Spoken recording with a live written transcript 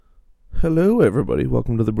Hello, everybody.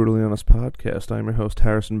 Welcome to the Brutally Honest Podcast. I'm your host,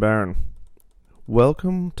 Harrison Barron.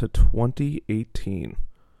 Welcome to 2018.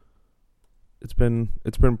 It's been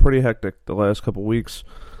pretty hectic the last couple weeks,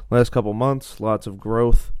 last couple months. Lots of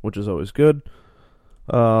growth, which is always good.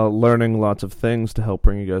 Learning lots of things to help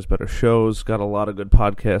bring you guys better shows. Got a lot of good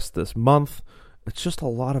podcasts this month. It's just a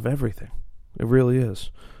lot of everything. It really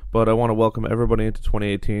is. But I want to welcome everybody into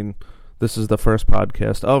 2018. This is the first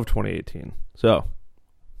podcast of 2018. So,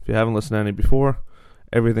 if you haven't listened to any before,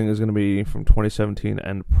 everything is going to be from 2017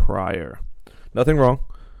 and prior. Nothing wrong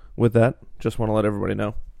with that. Just want to let everybody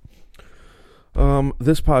know.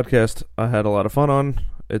 This podcast I had a lot of fun on.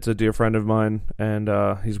 It's a dear friend of mine, and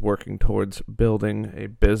he's working towards building a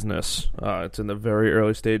business. It's in the very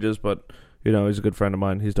early stages, but, you know, he's a good friend of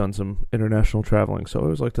mine. He's done some international traveling, so I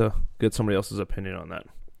always like to get somebody else's opinion on that.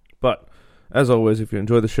 But, as always, if you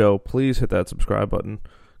enjoy the show, please hit that subscribe button.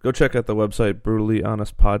 Go check out the website,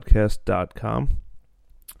 brutallyhonestpodcast.com,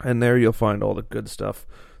 and there you'll find all the good stuff.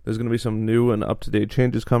 There's going to be some new and up-to-date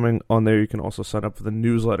changes coming. On there, you can also sign up for the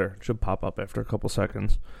newsletter. It should pop up after a couple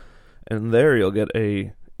seconds. And there you'll get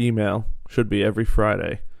a email, should be every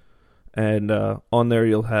Friday. And on there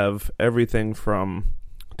you'll have everything from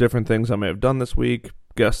different things I may have done this week,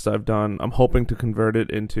 guests I've done. I'm hoping to convert it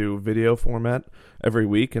into video format every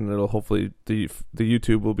week, and it'll hopefully the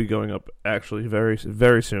YouTube will be going up actually very,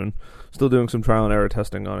 very soon. Still doing some trial and error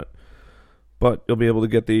testing on it, but you'll be able to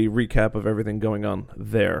get the recap of everything going on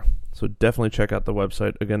there. So definitely check out the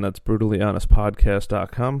website. Again, that's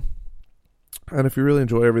brutallyhonestpodcast.com. And if you really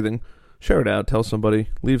enjoy everything, share it out, tell somebody,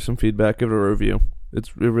 leave some feedback, give it a review. It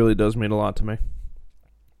really does mean a lot to me.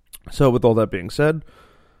 So with all that being said,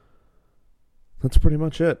 that's pretty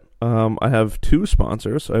much it. I have two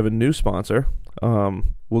sponsors. I have a new sponsor.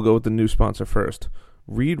 We'll go with the new sponsor first.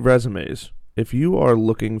 Read Resumes. If you are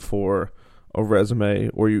looking for a resume,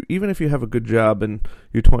 or even if you have a good job and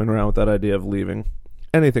you're toying around with that idea of leaving,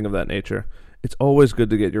 anything of that nature, it's always good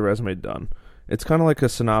to get your resume done. It's kind of like a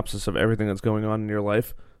synopsis of everything that's going on in your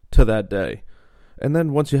life to that day. And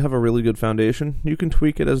then once you have a really good foundation, you can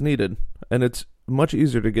tweak it as needed. And it's much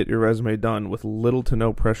easier to get your resume done with little to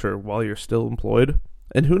no pressure while you're still employed.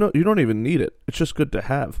 And you don't even need it. It's just good to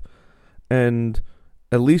have. And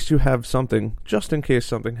at least you have something just in case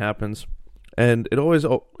something happens. And it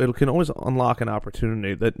can always unlock an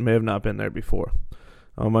opportunity that may have not been there before.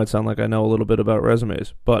 It might sound like I know a little bit about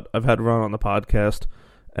resumes, but I've had Ron on the podcast,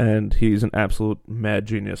 and he's an absolute mad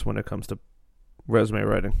genius when it comes to resume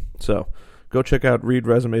writing. So go check out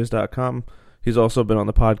readresumes.com. He's also been on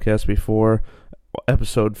the podcast before,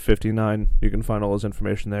 episode 59. You can find all his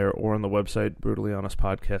information there or on the website,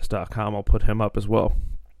 brutallyhonestpodcast.com. I'll put him up as well.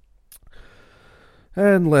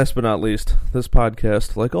 And last but not least, this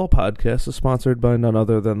podcast, like all podcasts, is sponsored by none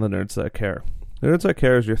other than the Nerds That Care. The Nerds That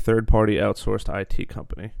Care is your third-party outsourced IT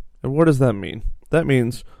company. And what does that mean? That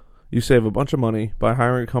means you save a bunch of money by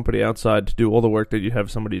hiring a company outside to do all the work that you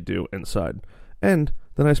have somebody do inside. And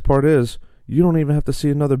the nice part is, you don't even have to see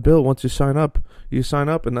another bill once you sign up. You sign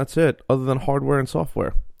up and that's it, other than hardware and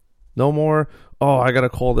software. No more, I got to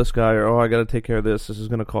call this guy, or I got to take care of this. This is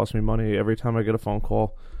going to cost me money every time I get a phone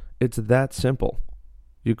call. It's that simple.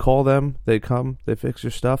 You call them, they come, they fix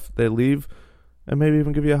your stuff, they leave, and maybe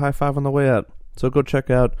even give you a high five on the way out. So go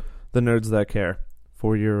check out the Nerds That Care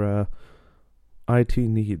for your IT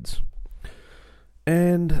needs.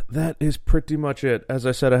 And that is pretty much it. As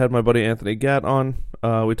I said, I had my buddy Anthony Gatt on.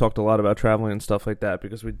 We talked a lot about traveling and stuff like that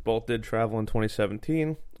because we both did travel in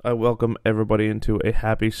 2017. I welcome everybody into a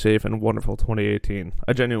happy, safe, and wonderful 2018.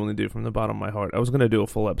 I genuinely do from the bottom of my heart. I was going to do a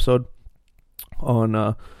full episode on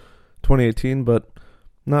 2018, but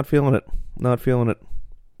not feeling it.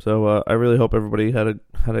 So I really hope everybody had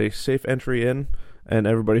a safe entry in, and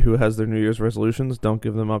everybody who has their New Year's resolutions, don't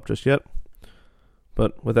give them up just yet.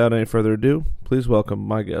 But without any further ado, please welcome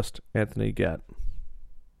my guest, Anthony Gatt.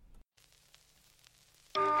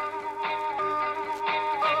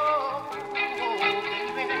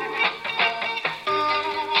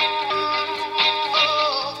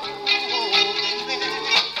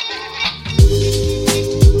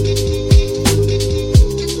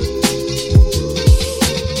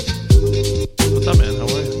 What's up, man? How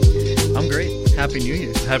are you? I'm great. Happy New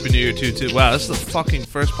Year. Happy New Year to you, too. Wow, this is the fucking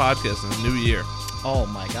first podcast in the new year. Oh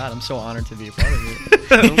my God, I'm so honored to be a part of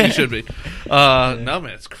it. You should be. No,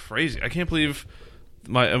 man, it's crazy. I can't believe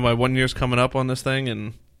my 1 year's coming up on this thing,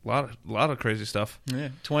 and a lot of crazy stuff. Yeah,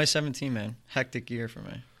 2017, man, hectic year for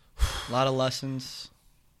me. A lot of lessons.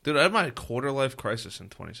 Dude, I had my quarter life crisis in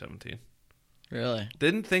 2017. Really?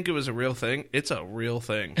 Didn't think it was a real thing. It's a real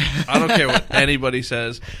thing. I don't care what anybody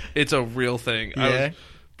says. It's a real thing. Yeah. I was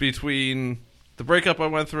between the breakup I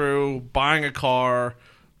went through, buying a car,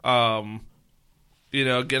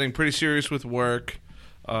 getting pretty serious with work,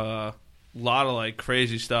 a lot of like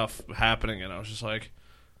crazy stuff happening, and I was just like,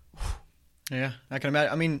 yeah, I can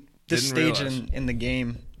imagine. I mean, this Didn't stage realize. in the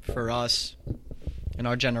game for us in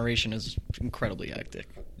our generation is incredibly hectic.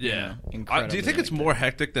 yeah. Incredibly Do you think it's hectic. more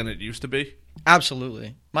hectic than it used to be?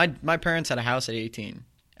 Absolutely. My parents had a house at 18,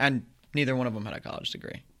 and neither one of them had a college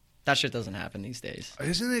degree. That shit doesn't happen these days.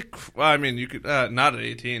 Isn't it? I mean, you could not at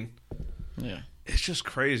 18. Yeah. It's just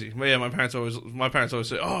crazy. But yeah, my parents always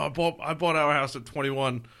say, "Oh, I bought our house at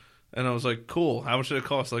 21," and I was like, "Cool. How much did it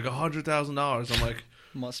cost?" Like $100,000. I'm like,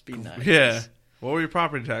 Must be nice. "Yeah." What were your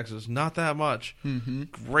property taxes? Not that much. Mm-hmm.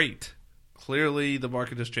 Great. Clearly, the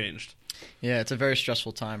market has changed, Yeah, it's a very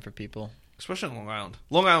stressful time for people. especially on Long Island.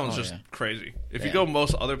 Long Island's Oh, just yeah. crazy. If you Yeah. go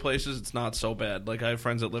most other places, it's not so bad. Like I have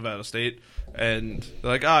friends that live out of state, and they're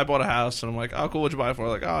like, "Oh, I bought a house," and I'm like, "Oh, cool. What'd you buy it for?"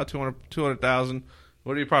 Like, "Oh, 200,000.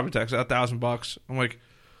 What are your property taxes? $1,000." I'm like,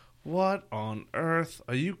 "What on earth?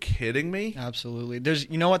 Are you kidding me?" Absolutely.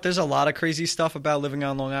 You know what? There's a lot of crazy stuff about living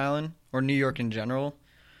on Long Island or New York in general,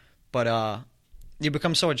 but you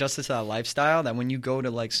become so adjusted to that lifestyle that when you go to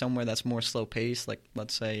like somewhere that's more slow paced, like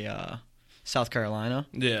let's say South Carolina,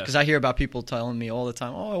 Yeah. because I hear about people telling me all the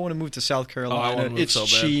time, "Oh, I want to move to South Carolina. wanna move It's so bad."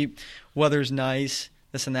 cheap, weather's nice,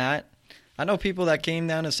 this and that." I know people that came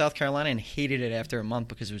down to South Carolina and hated it after a month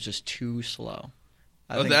because it was just too slow.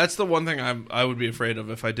 I think- That's the one thing I would be afraid of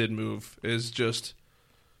if I did move is just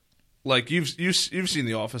like you've seen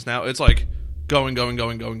The Office now. It's like going,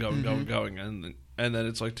 and then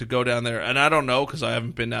it's like to go down there. And I don't know because I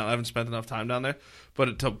haven't been down. I haven't spent enough time down there.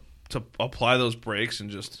 But to apply those brakes and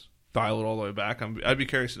just dial it all the way back, I'd be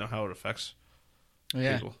curious to know how it affects.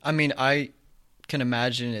 Yeah, people. I mean, I can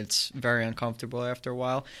imagine it's very uncomfortable after a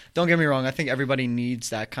while. Don't get me wrong. I think everybody needs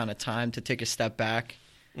that kind of time to take a step back.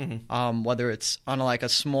 Whether it's on like a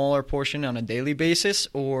smaller portion on a daily basis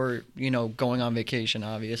or, going on vacation,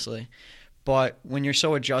 obviously. But when you're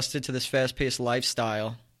so adjusted to this fast-paced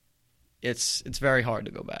lifestyle, it's very hard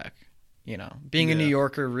to go back. Being a New Yeah.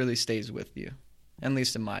 Yorker really stays with you, at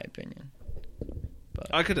least in my opinion.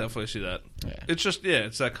 I could definitely see that. Yeah. It's just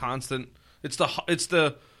it's that constant. It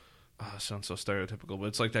sounds so stereotypical, but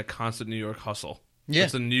it's like that constant New York hustle. Yeah.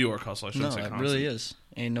 It's the New York hustle. I shouldn't No, say it constant. really is.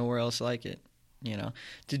 Ain't nowhere else like it.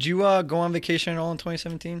 Did you go on vacation at all in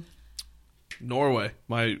 2017? Norway.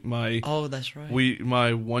 My Oh, that's right.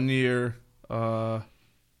 my 1 year I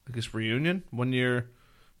guess reunion. 1 year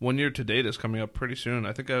to date is coming up pretty soon.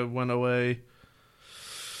 I think I went away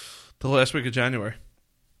the last week of January.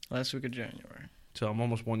 Last week of January. So I'm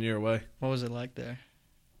almost 1 year away. What was it like there?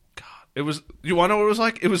 God. It was you wanna know what it was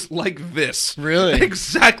like? It was like this. Really?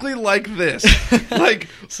 Exactly like this. Like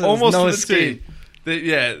So there's almost no to the escape.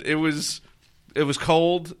 T. It was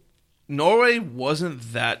cold. Norway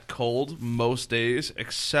wasn't that cold most days,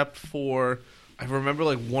 except for I remember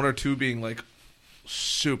like one or two being like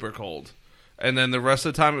super cold, and then the rest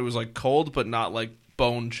of the time it was like cold but not like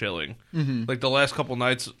bone chilling. Mm-hmm. Like the last couple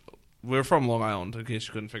nights, we're from Long Island in case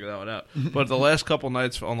you couldn't figure that one out. But the last couple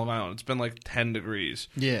nights on Long Island, it's been like 10 degrees.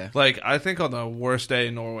 Yeah. Like I think on the worst day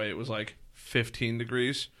in Norway, it was like 15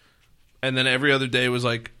 degrees, and then every other day was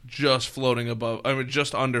like just floating above. I mean,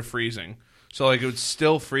 just under freezing. So like it would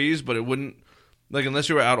still freeze, but it wouldn't like unless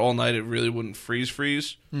you were out all night, it really wouldn't freeze.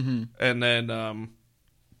 Mm-hmm. And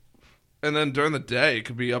then during the day, it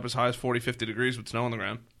could be up as high as 40, 50 degrees with snow on the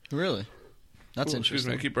ground. Really? That's Ooh, excuse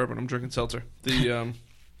me, interesting. I keep burping. I'm drinking seltzer.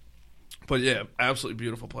 But yeah, absolutely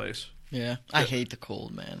beautiful place. Yeah. I hate the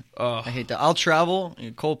cold, man. Uh, I hate that. I'll travel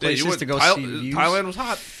in cold yeah, places went- to go Thai- see views. Thailand was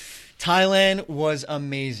hot. Thailand was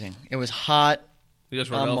amazing. It was hot. You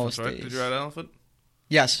guys rode On elephants, most right? days. Did you ride elephant?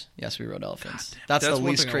 Yes, we rode elephants. That's That's the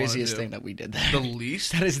one least thing I wanna craziest do. thing that we did there. The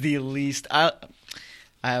least? That is the least. I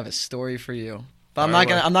have a story for you, but I'm All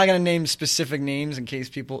not right, gonna name specific names in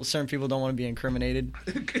case certain people don't want to be incriminated.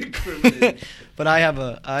 Incriminating. But I have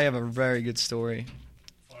a very good story.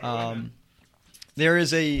 There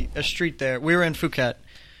is a street there. We were in Phuket,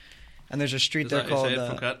 and there's a street Is there that you called say it,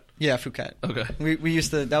 Phuket? Yeah, Phuket. Okay. We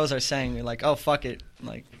used to. That was our saying. We're like, oh fuck it.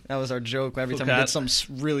 Like that was our joke every time we Phuket. did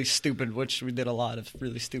something really stupid, which we did a lot of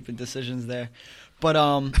really stupid decisions there. But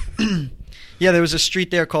yeah, there was a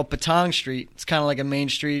street there called Patong Street. It's kind of like a main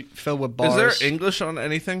street filled with bars. Is there English on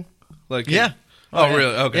anything? Like Yeah. Oh, yeah.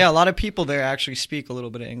 really? Okay. Yeah, a lot of people there actually speak a little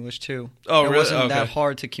bit of English too. Oh, It really? wasn't that Okay.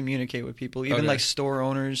 hard to communicate with people. Even Okay. like store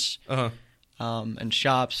owners Uh-huh. and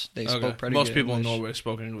shops, they Okay. spoke pretty Most good people English. in Norway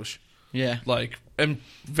spoke English. Yeah. Like, and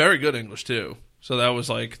very good English, too. So that was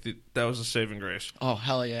like, that was a saving grace. Oh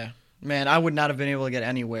hell yeah, man! I would not have been able to get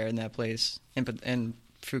anywhere in that place in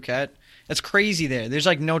Phuket It's crazy there. There's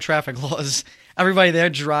like no traffic laws. Everybody there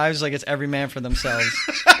drives like it's every man for themselves.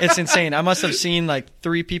 It's insane. I must have seen like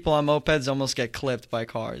 3 people on mopeds almost get clipped by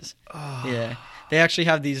cars. Oh. Yeah. They actually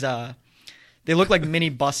have these they look like mini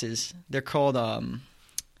buses. They're called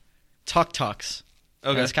tuk-tuks.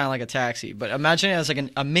 Okay. It's kind of like a taxi. But imagine it as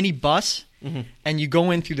like a mini bus, and you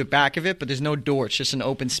go in through the back of it, but there's no door. It's just an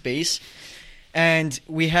open space. And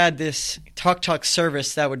we had this tuk-tuk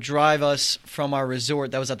service that would drive us from our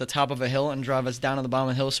resort that was at the top of a hill and drive us down to the bottom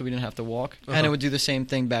of the hill so we didn't have to walk. And it would do the same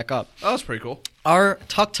thing back up. Oh, that's pretty cool. Our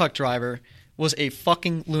tuk-tuk driver was a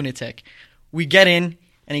fucking lunatic. We get in,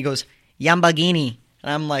 and he goes, Yambagini.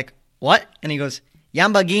 And I'm like, what? And he goes,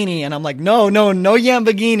 Yambagini. And I'm like, no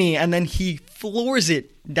Yambagini. And then he floors it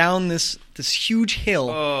down this huge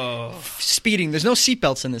hill, speeding. There's no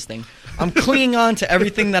seatbelts in this thing. I'm clinging on to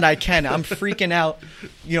everything that I can. I'm freaking out.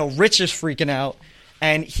 Rich is freaking out.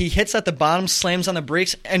 And he hits at the bottom, slams on the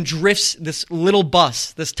brakes, and drifts this little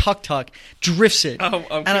bus, this tuk-tuk, drifts it. Oh,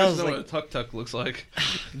 I'm and I curious was to know like, what a tuk-tuk looks like.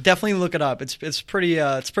 Definitely look it up. It's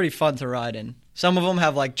pretty fun to ride in. Some of them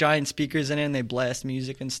have like giant speakers in it, and they blast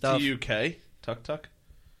music and stuff. TUK? Tuk-tuk?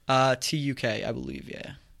 TUK, I believe,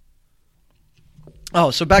 yeah. Oh,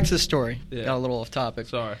 so back to the story. Yeah. Got a little off topic.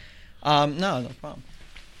 Sorry. No problem.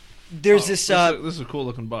 There's this... This is a cool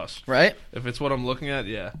looking bus. Right? If it's what I'm looking at,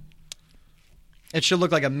 yeah. It should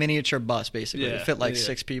look like a miniature bus, basically. Yeah, It fit like yeah.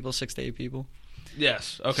 6 people, 6 to 8 people.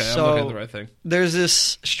 Yes. Okay, So, I'm looking at the right thing. There's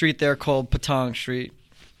this street there called Patong Street,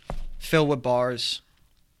 filled with bars,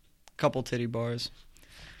 couple titty bars.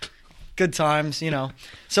 Good times,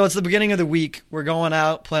 So it's the beginning of the week. We're going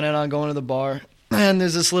out, planning on going to the bar. And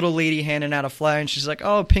there's this little lady handing out a flyer, and she's like,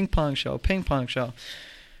 oh, ping pong show.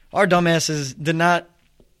 Our dumbasses did not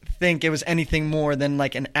think it was anything more than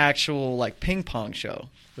like an actual like ping pong show.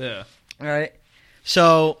 Yeah. All right.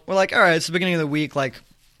 So we're like, all right, it's the beginning of the week. Like,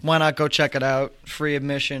 why not go check it out? Free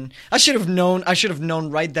admission. I should have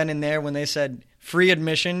known right then and there when they said free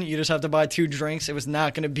admission. You just have to buy 2 drinks. It was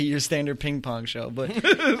not going to be your standard ping pong show. But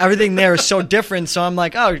everything there is so different. So I'm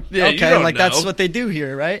like, oh, Yeah, you okay. don't Like, know. that's what they do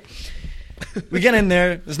here, right? We get in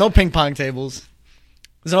there. There's no ping pong tables.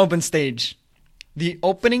 There's an open stage. The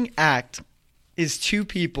opening act is 2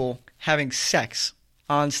 people having sex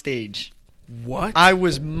on stage. What? I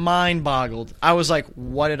was mind boggled. I was like,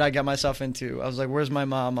 what did I get myself into? I was like, where's my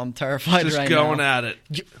mom? I'm terrified Just right going now. at it.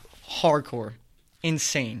 Hardcore.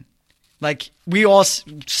 Insane. Like, we all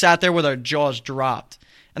sat there with our jaws dropped.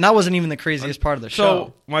 And that wasn't even the craziest part of the show.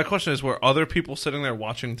 So, my question is, were other people sitting there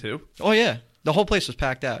watching too? Oh, yeah. The whole place was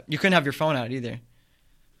packed out. You couldn't have your phone out either.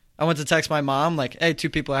 I went to text my mom, like, hey, 2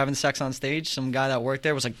 people are having sex on stage. Some guy that worked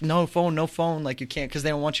there was like, no phone. Like, you can't, because they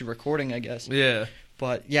don't want you recording, I guess. Yeah.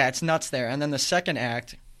 But, yeah, it's nuts there. And then the second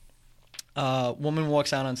act, woman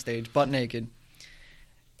walks out on stage, butt naked,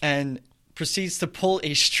 and proceeds to pull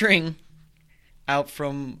a string out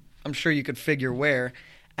from, I'm sure you could figure where,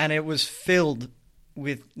 and it was filled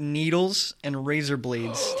with needles and razor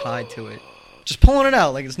blades tied to it. Just pulling it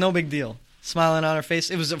out like it's no big deal. Smiling on her face.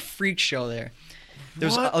 It was a freak show there.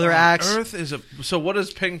 There's What other on acts. Earth is so what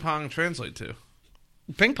does ping pong translate to?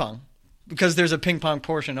 Ping pong. Because there's a ping pong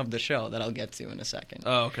portion of the show that I'll get to in a second.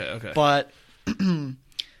 Oh, okay. But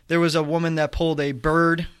there was a woman that pulled a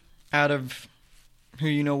bird out of who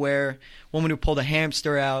you know where. Woman who pulled a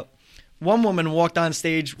hamster out. One woman walked on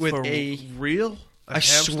stage with For a real? A I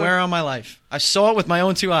hamster? swear on my life. I saw it with my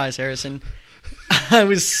own 2 eyes, Harrison. I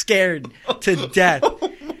was scared to death.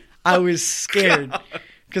 I was scared.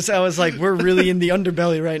 Because I was like, we're really in the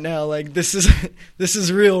underbelly right now. Like, this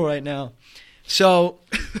is real right now. So,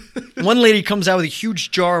 one lady comes out with a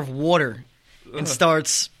huge jar of water and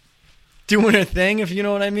starts doing her thing, if you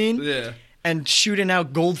know what I mean. Yeah. And shooting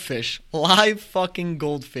out goldfish, live fucking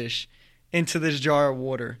goldfish, into this jar of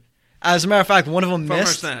water. As a matter of fact, one of them From her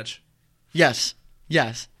missed. snatch. Yes.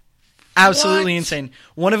 Absolutely What? insane.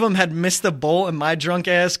 One of them had missed the bowl, and my drunk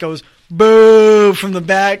ass goes, boo, from the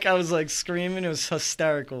back. I was like screaming. It was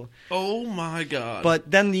hysterical. Oh my god. But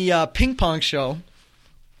then the ping pong show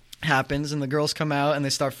happens, and the girls come out, and they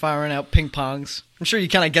start firing out ping pongs. I'm sure you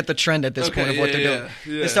kind of get the trend at this point of what they're doing.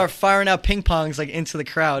 Yeah. They start firing out ping pongs like into the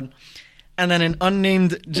crowd. And then an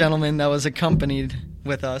unnamed gentleman that was accompanied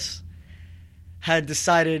with us had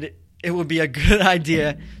decided it would be a good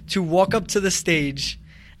idea to walk up to the stage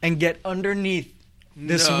and get underneath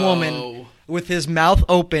this woman with his mouth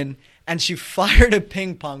open, and she fired a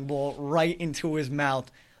ping pong ball right into his mouth.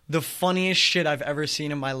 The funniest shit I've ever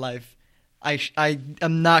seen in my life. I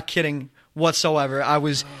am not kidding whatsoever. I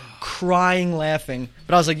was crying laughing,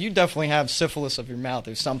 but I was like, you definitely have syphilis of your mouth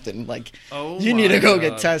or something. Like, you need to go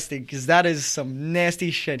get tested, because that is some nasty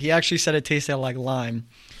shit. He actually said it tasted like lime.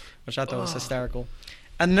 which I thought was hysterical.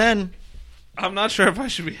 And then I'm not sure if I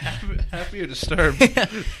should be happy or disturbed.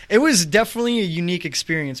 it was definitely a unique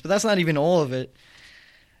experience, but that's not even all of it.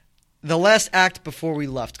 The last act before we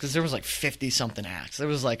left, because there was like 50-something acts. There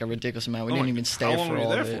was like a ridiculous amount. We didn't even stay for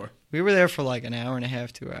all of it. We were there for like an hour and a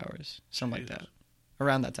half, 2 hours, something like that.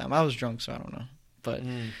 Around that time. I was drunk, so I don't know. But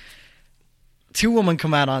 2 women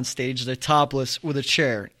come out on stage. They're topless with a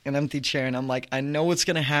chair, an empty chair. And I'm like, I know what's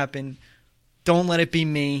going to happen. Don't let it be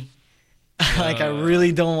me. Like, I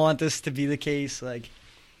really don't want this to be the case. Like,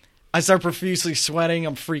 I start profusely sweating.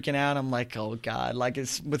 I'm freaking out. I'm like, oh, God. Like,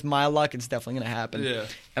 it's with my luck, it's definitely going to happen. Yeah.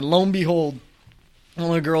 And lo and behold, one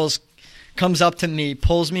of the girls comes up to me,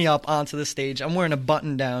 pulls me up onto the stage. I'm wearing a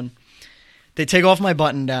button down. They take off my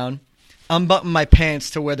button down. Unbutton my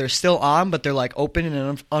pants to where they're still on, but they're, like, open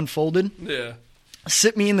and unfolded. Yeah.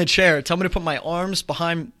 Sit me in the chair. Tell me to put my arms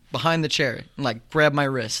behind the chair and, like, grab my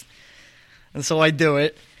wrist. And so I do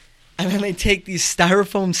it. And then they take these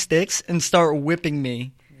styrofoam sticks and start whipping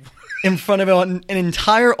me in front of an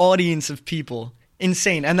entire audience of people.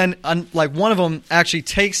 Insane. And then, like, one of them actually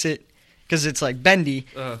takes it, because it's, like, bendy,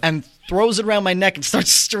 and throws it around my neck and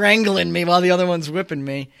starts strangling me while the other one's whipping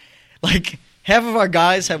me. Like, half of our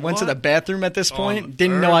guys went to the bathroom at this point,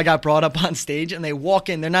 didn't know I got brought up on stage, and they walk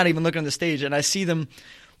in. They're not even looking at the stage. And I see them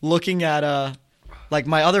looking at, like,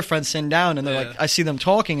 my other friends sitting down, and they're like, I see them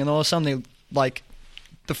talking, and all of a sudden they, like,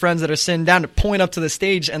 the friends that are sitting down to point up to the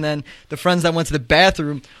stage, and then the friends that went to the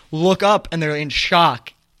bathroom look up, and they're in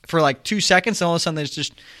shock for like 2 seconds, and all of a sudden they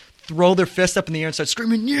just throw their fist up in the air and start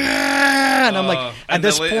screaming, yeah! And I'm like, at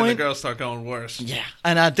this point... And the girls start going worse. Yeah.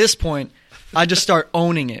 And at this point, I just start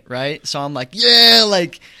owning it, right? So I'm like, yeah,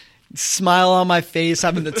 like, smile on my face,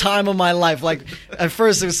 having the time of my life. Like, at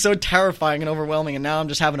first it was so terrifying and overwhelming, and now I'm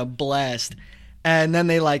just having a blast. And then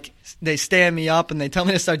they stand me up and they tell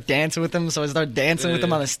me to start dancing with them. So I start dancing with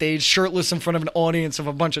them on the stage, shirtless in front of an audience of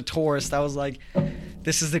a bunch of tourists. I was like,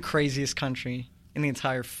 this is the craziest country in the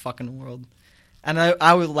entire fucking world. And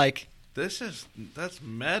I would like... That's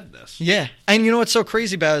madness. Yeah. And you know what's so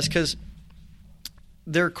crazy about it is because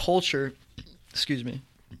their culture,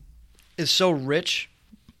 is so rich,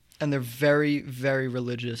 and they're very, very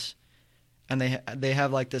religious. And they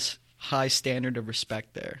have like this high standard of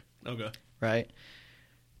respect there. Okay. Right?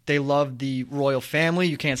 They love the royal family.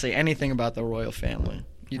 You can't say anything about the royal family.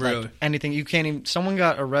 Really? Like, anything. You can't even... Someone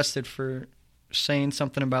got arrested for saying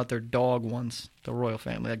something about their dog once, the royal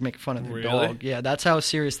family, like making fun of their dog. Yeah, that's how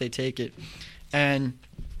serious they take it. And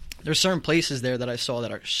there's certain places there that I saw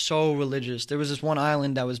that are so religious. There was this one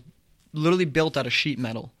island that was literally built out of sheet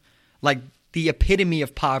metal. Like the epitome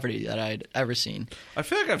of poverty that I'd ever seen. I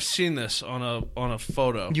feel like I've seen this on a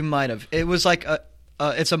photo. You might have. It was like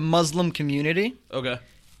it's a Muslim community. Okay.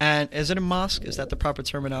 And is it a mosque? Is that the proper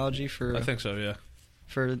terminology for? I think so. Yeah.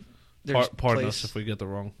 For pardon us if we get the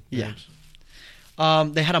wrong names.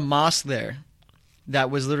 They had a mosque there that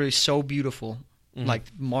was literally so beautiful, like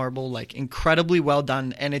marble, like incredibly well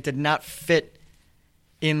done, and it did not fit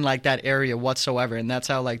in like that area whatsoever. And that's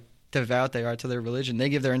how like devout they are to their religion. They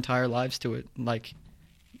give their entire lives to it, like,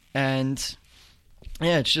 and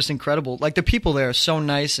yeah, it's just incredible. Like the people there are so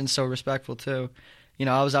nice and so respectful too. You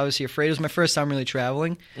know, I was obviously afraid. It was my first time really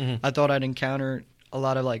traveling. I thought I'd encounter a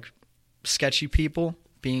lot of, like, sketchy people,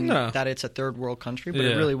 being that it's a third world country, but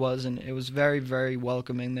it really wasn't. It was very, very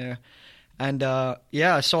welcoming there. And,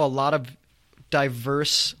 I saw a lot of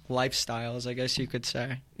diverse lifestyles, I guess you could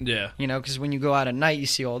say. Yeah. You know, because when you go out at night, you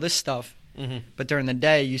see all this stuff. But during the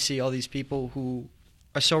day, you see all these people who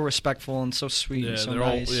are so respectful and so sweet and so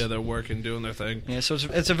nice. They're working, doing their thing. Yeah, so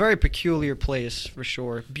it's a very peculiar place, for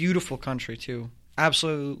sure. Beautiful country, too.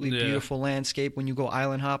 Absolutely beautiful landscape. When you go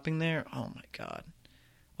island hopping there, oh my God,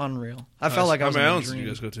 unreal. I felt like I was in a dream. How many islands did you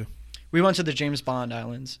guys go to? We went to the James Bond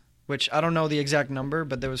Islands, which I don't know the exact number,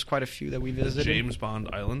 but there was quite a few that we visited. James Bond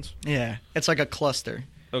Islands? Yeah, it's like a cluster.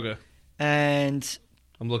 Okay. And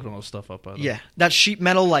I'm looking all this stuff up. Yeah, that sheet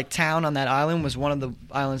metal like town on that island was one of the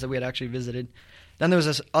islands that we had actually visited. Then there was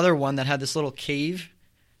this other one that had this little cave,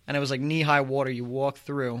 and it was like knee-high water. You walk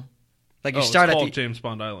through, like you start it's at called James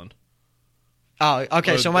Bond Island. Oh,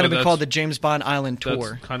 okay, so it might have been called the James Bond Island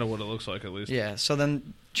Tour. That's kind of what it looks like, at least. Yeah, so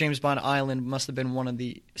then James Bond Island must have been one of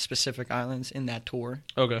the specific islands in that tour.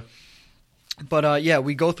 Okay. But,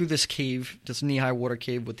 we go through this cave, this knee-high water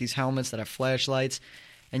cave with these helmets that have flashlights,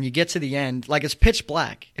 and you get to the end. Like, it's pitch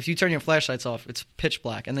black. If you turn your flashlights off, it's pitch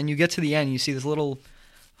black. And then you get to the end, you see this little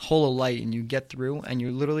hole of light, and you get through, and you're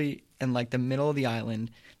literally in, like, the middle of the island.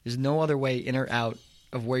 There's no other way in or out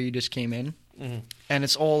of where you just came in. And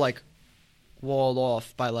it's all, like, walled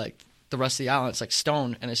off by like the rest of the island. It's like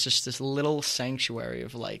stone, and it's just this little sanctuary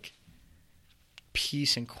of like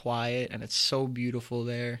peace and quiet, and it's so beautiful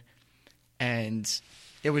there, and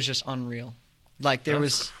it was just unreal. Like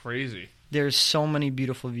That's crazy. There's so many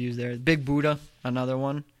beautiful views there. Big Buddha, another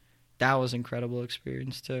one. That was an incredible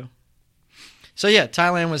experience too. So yeah,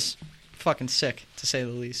 Thailand was fucking sick, to say the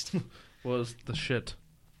least. Was the shit.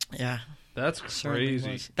 Yeah. That's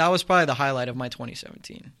crazy. That was probably the highlight of my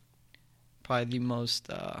 2017. Probably the most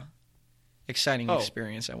exciting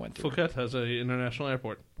experience I went through. Phuket has an international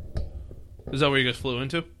airport. Is that where you guys flew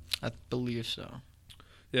into? I believe so.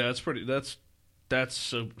 Yeah, that's pretty. That's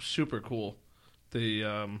super cool.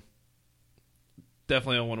 The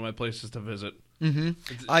definitely one of my places to visit. Mm-hmm.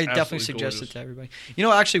 I definitely suggest it to everybody. You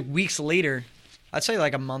know, actually, weeks later, I'd say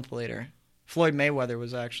like a month later, Floyd Mayweather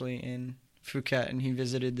was actually in Phuket, and he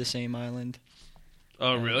visited the same island.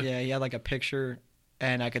 Oh, really? Yeah, he had like a picture,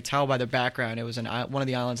 and I could tell by the background it was one of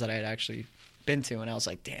the islands that I had actually been to, and I was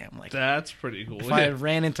like, damn, like that's pretty cool. If I had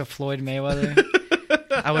ran into Floyd Mayweather,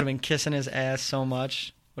 I would have been kissing his ass so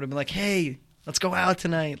much. Would have been like, hey, let's go out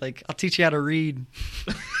tonight. Like, I'll teach you how to read.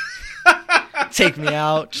 Take me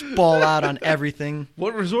out, just ball out on everything.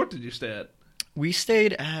 What resort did you stay at? We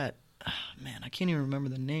stayed at, I can't even remember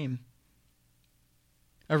the name.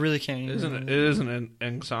 I really can't even remember. It isn't in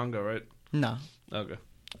Ensanga, right? No. Okay.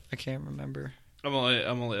 I can't remember. I'm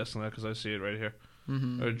only asking that because I see it right here.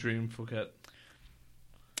 Mm-hmm. Or Dream Phuket.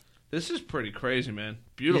 This is pretty crazy, man.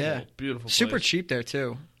 Beautiful, beautiful place. Super cheap there,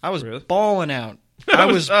 too. I was really? balling out. I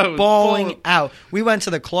was balling out. We went to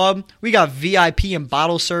the club. We got VIP and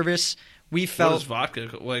bottle service. We felt... What is vodka?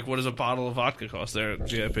 Like, what does a bottle of vodka cost there at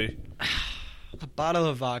VIP? A bottle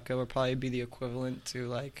of vodka would probably be the equivalent to,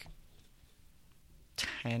 like,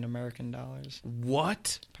 $10 American.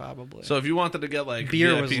 What? Probably. So if you wanted to get, like,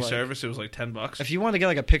 beer VIP service, it was, like, $10? If you wanted to get,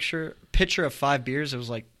 like, a pitcher of 5 beers, it was,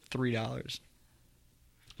 like, $3.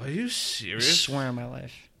 Are you serious? I swear on my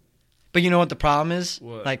life. But you know what the problem is?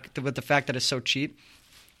 What? Like, with the fact that it's so cheap,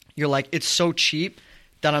 you're like, it's so cheap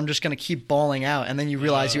that I'm just going to keep balling out. And then you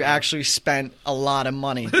realize you actually spent a lot of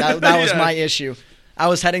money. That was my issue. I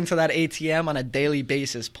was heading to that ATM on a daily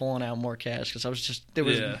basis, pulling out more cash because there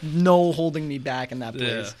was no holding me back in that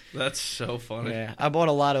place. Yeah, that's so funny. Yeah, I bought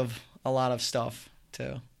a lot of stuff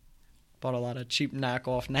too. Bought a lot of cheap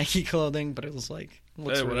knockoff Nike clothing, but it was like, hey,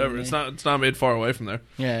 whatever. It's not made far away from there.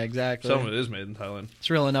 Yeah, exactly. Some of it is made in Thailand.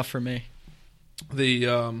 It's real enough for me.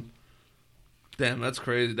 Damn, that's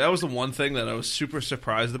crazy. That was the one thing that I was super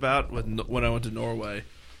surprised about when I went to Norway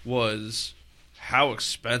was how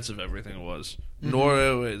expensive everything was. Mm-hmm.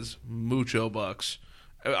 Norway is mucho bucks.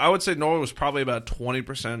 I would say Norway was probably about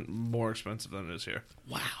 20% more expensive than it is here.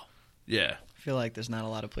 Wow. Yeah. I feel like there's not a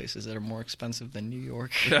lot of places that are more expensive than New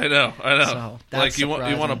York. I know. So like you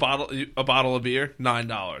want a bottle of beer,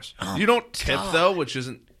 $9. Oh, you don't tip though, which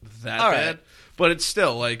isn't that bad, right. but it's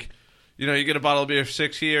still like, you know, you get a bottle of beer for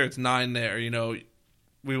 $6 here, it's $9 there. You know,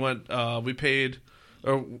 we paid,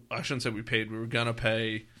 or I shouldn't say we paid. We were gonna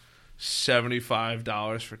pay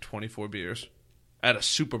 $75 for 24 beers at a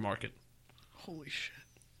supermarket. Holy shit!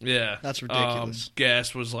 Yeah, that's ridiculous.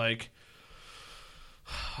 Gas was like,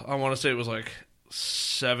 I want to say it was like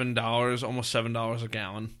 $7, almost $7 a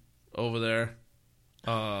gallon over there.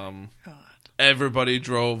 God. Everybody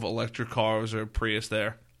drove electric cars or Prius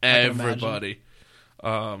there. Everybody.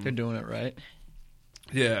 They're doing it right.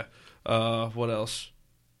 Yeah. What else?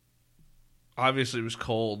 Obviously, it was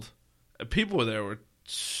cold. People there were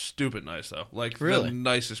stupid nice, though. Like, really? The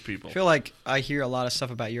nicest people. I feel like I hear a lot of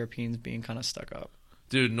stuff about Europeans being kind of stuck up.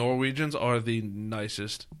 Dude, Norwegians are the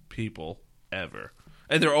nicest people ever.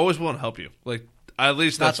 And they're always willing to help you. Like, at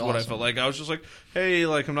least that's what awesome. I felt like. I was just like, hey,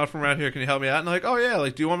 like, I'm not from around here. Can you help me out? And they're like, oh, yeah.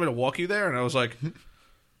 Like, do you want me to walk you there? And I was like,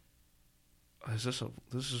 this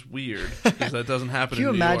is weird. Because that doesn't happen in New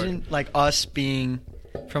York. Can you imagine, like, us being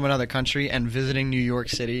from another country and visiting New York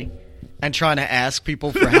City and trying to ask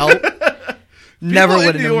people for help? Never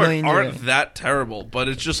would in New York aren't that terrible, but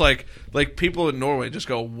it's just like people in Norway just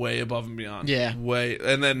go way above and beyond. Yeah. Way.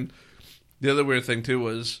 And then the other weird thing, too,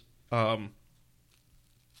 was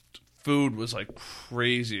food was, like,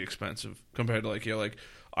 crazy expensive compared to, like, you know, like,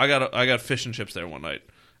 I got fish and chips there one night.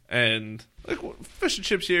 And, like, fish and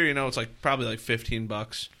chips here, you know, it's, like, probably, like,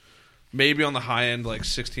 $15. Maybe on the high end, like,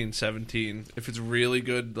 16, 17. If it's really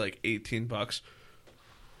good, like, $18.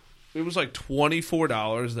 It was, like,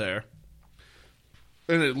 $24 there.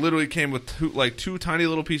 And it literally came with two tiny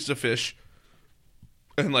little pieces of fish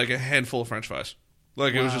and, like, a handful of French fries.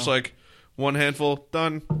 Like, It was just, like, one handful,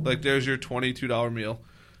 done. Like, there's your $22 meal.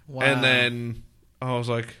 Wow. And then I was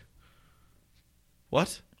like,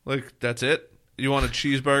 what? Like, that's it? You want a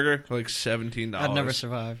cheeseburger? Like, $17. I'd never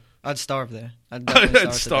survive. I'd starve there. I'd definitely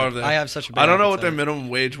I'd starve there. I have such a bad I don't know what their appetite. minimum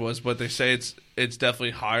wage was, but they say it's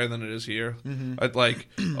definitely higher than it is here. Mm-hmm. Like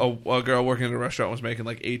a girl working in a restaurant was making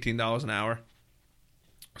like $18 an hour.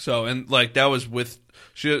 So, and like that was with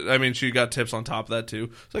she got tips on top of that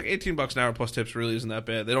too. It's like $18 an hour plus tips really isn't that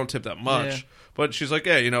bad. They don't tip that much, Yeah. but she's like,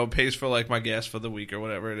 yeah, it pays for like my gas for the week or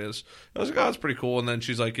whatever it is. I was like, oh, that's pretty cool. And then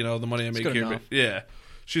she's like, the money I make good here, enough. yeah.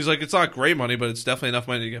 She's like, it's not great money, but it's definitely enough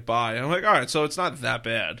money to get by. And I'm like, all right, so it's not that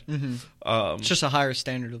bad. Mm-hmm. It's just a higher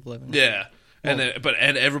standard of living. Yeah. And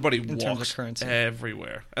everybody in terms walks of currency.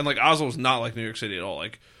 everywhere. And like Oslo's not like New York City at all.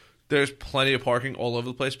 Like there's plenty of parking all over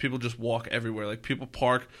the place. People just walk everywhere. Like people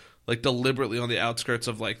park like deliberately on the outskirts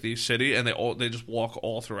of like the city, and they just walk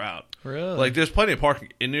all throughout. Really? Like there's plenty of parking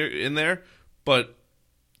in there, but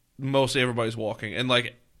mostly everybody's walking. And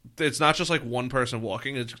like it's not just like one person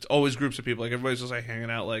walking. It's always groups of people. Like everybody's just like hanging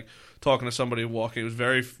out, like talking to somebody, walking. It was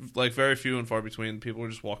very few and far between. People were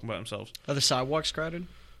just walking by themselves. Are the sidewalks crowded?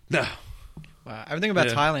 No. Wow. Everything about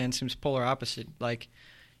Yeah. Thailand seems polar opposite. Like,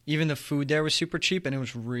 even the food there was super cheap, and it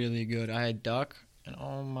was really good. I had duck, and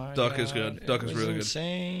oh my Duck God, is good. Duck is really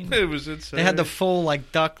insane. good. It was insane. They had the full,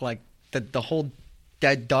 like, duck, like, the whole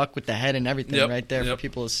dead duck with the head and everything Yep, right there yep. for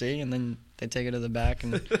people to see, and then they take it to the back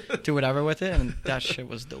and do whatever with it, and that shit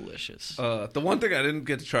was delicious. The one thing I didn't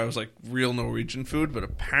get to try was like real Norwegian food, but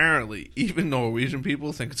apparently even Norwegian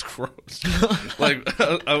people think it's gross. Like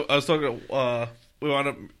I was talking to, we wound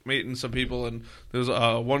up meeting some people, and there was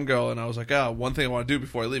one girl, and I was like, one thing I want to do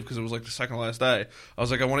before I leave, because it was like the second last day. I was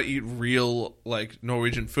like, I want to eat real like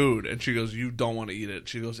Norwegian food, and she goes, you don't want to eat it.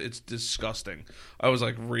 She goes, it's disgusting. I was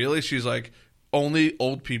like, really? She's like, only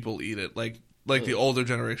old people eat it, like the older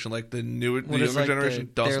generation, like the younger is, like, generation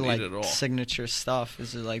their, doesn't like, eat it at all. Signature stuff?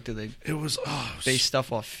 Is it like, do they It was base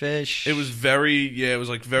stuff off fish? It was it was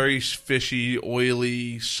like very fishy,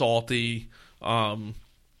 oily, salty.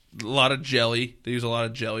 A lot of jelly. They use a lot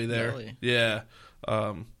of jelly there. Jelly. Yeah.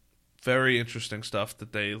 Very interesting stuff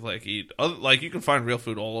that they like eat. Like you can find real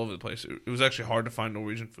food all over the place. It was actually hard to find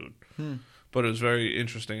Norwegian food, but it was very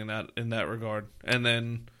interesting in that regard. And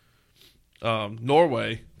then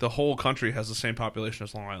Norway, the whole country has the same population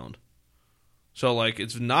as Long Island, so like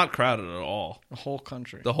it's not crowded at all. The whole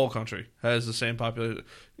country. The whole country has the same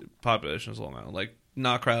population as Long Island. Like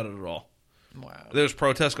not crowded at all. Wow. There's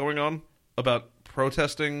protests going on about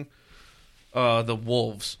protesting the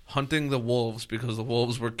wolves, hunting the wolves because the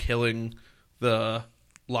wolves were killing the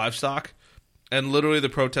livestock. And literally the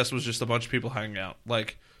protest was just a bunch of people hanging out,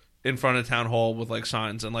 like in front of town hall with like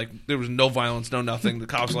signs, and like there was no violence, no nothing. The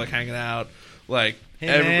cops were like hanging out, like Hey,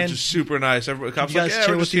 everyone man. was just super nice. Everybody, cops You were like, guys yeah,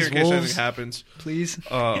 chill we're with just here in these case wolves? anything happens. Please?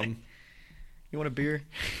 Um, You want a beer?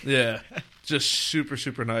 yeah, just super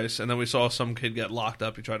super nice. And then we saw some kid get locked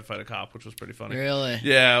up. He tried to fight a cop, which was pretty funny. Really?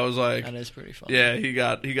 Yeah, I was like, That is pretty fun. yeah, he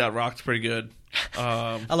got rocked pretty good.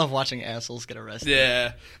 I love watching assholes get arrested.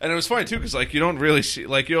 Yeah, and it was funny too because like you don't really see,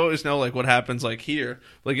 like you always know like what happens like here,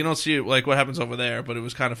 like you don't see like what happens over there. But it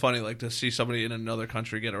was kind of funny like to see somebody in another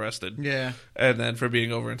country get arrested, Yeah. and then for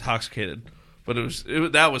being over intoxicated. But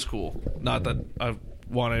that was cool. Not that I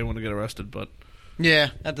want anyone to get arrested, but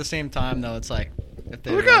Yeah. At the same time, though, it's like, if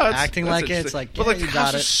they're oh my like, God, that's acting like it, it's interesting. like, but yeah, like you the got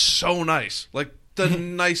cops are it. so nice, like the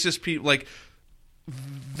nicest people, like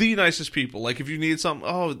the nicest people. Like if you need something,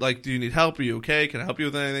 oh, like do you need help? Are you okay? Can I help you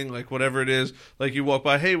with anything? Like whatever it is. Like you walk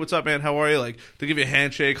by, hey, what's up, man? How are you? Like they give you a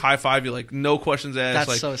handshake, high five you, like no questions asked. That's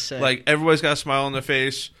like, so sick. Like everybody's got a smile on their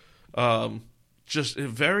face. Just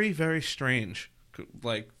very very strange,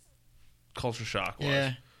 like culture shock.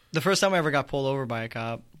 Yeah. The first time I ever got pulled over by a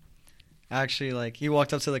cop, actually, like, he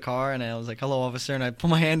walked up to the car, and I was like, hello, officer, and I put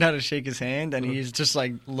my hand out to shake his hand, and he's just,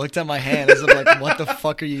 like, looked at my hand as if, like, what the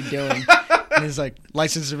fuck are you doing? And he's like,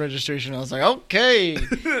 license and registration. I was like, okay.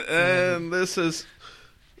 And this is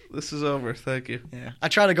over. Thank you. Yeah. I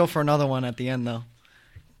tried to go for another one at the end, though.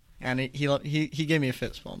 And he gave me a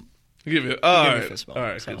fist bump. Give you. He All gave me a right. fist bump, All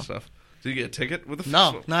right. so. Good stuff. Did you get a ticket with the fist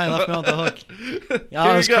No, bump? no, he left me off the hook. Yeah,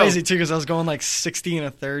 Here it was you go. crazy, too, because I was going, like, 60 and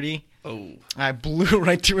a 30. Oh. I blew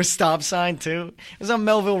right through a stop sign, too. It was on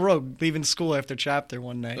Melville Road, leaving school after chapter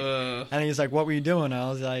one night. And he was like, what were you doing? I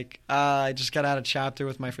was like, I just got out of chapter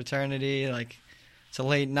with my fraternity. Like, it's a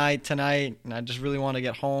late night tonight, and I just really want to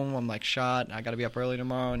get home. I'm, like, shot. I got to be up early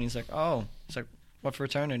tomorrow. And he's like, oh. He's like, what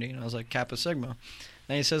fraternity? And I was like, Kappa Sigma.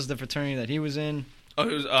 And he says the fraternity that he was in.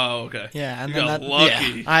 Oh, okay. Yeah. And you then got that,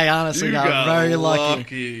 lucky. Yeah, I honestly You got very lucky.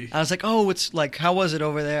 lucky. I was like, oh, it's like, how was it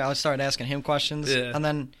over there? I started asking him questions. Yeah. And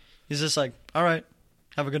then he's just like, all right,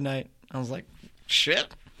 have a good night. I was like, shit.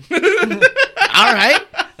 All right.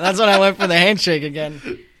 And that's when I went for the handshake again.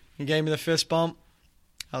 He gave me the fist bump.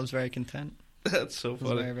 I was very content. That's so I was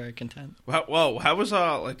funny. very, very content. How was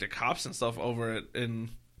like the cops and stuff over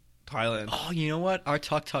in Thailand? Oh, you know what? Our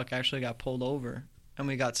tuk-tuk actually got pulled over, and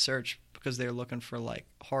we got searched because they were looking for, like,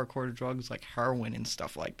 hardcore drugs, like heroin and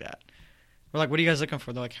stuff like that. We're like, what are you guys looking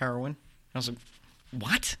for? They're like, heroin. I was like,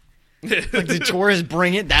 what? Like, do tourists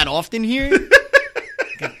bring it that often here?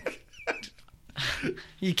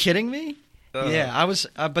 You kidding me? Yeah, I was,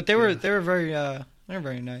 but they were very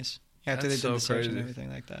nice after they That's did the so search and crazy.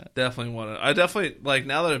 everything like that. Definitely want to. I definitely like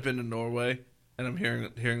now that I've been to Norway and I'm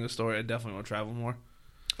hearing the story. I definitely want to travel more.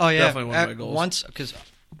 Oh yeah, Definitely one of my goals. Once, because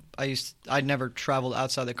I'd never traveled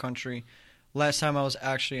outside the country. Last time I was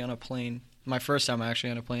actually on a plane, my first time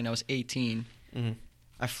actually on a plane, I was 18. Mm-hmm.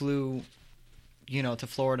 I flew, to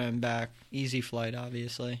Florida and back, easy flight,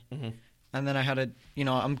 obviously. Mm-hmm. And then I had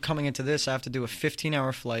I'm coming into this, I have to do a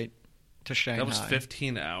 15-hour flight to Shanghai. That was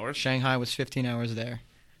 15 hours. Shanghai was 15 hours there.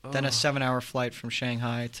 Then a Oh. 7-hour flight from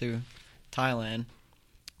Shanghai to Thailand.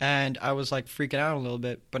 And I was like freaking out a little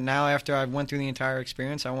bit. But now after I went through the entire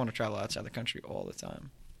experience, I want to travel outside the country all the time.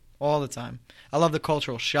 All the time. I love the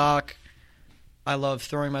cultural shock. I love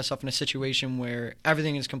throwing myself in a situation where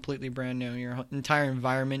everything is completely brand new. Your entire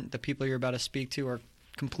environment, the people you're about to speak to are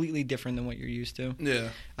completely different than what you're used to. Yeah.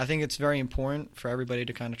 I think it's very important for everybody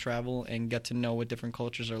to kind of travel and get to know what different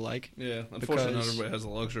cultures are like. Yeah. Unfortunately, not Because- everybody has the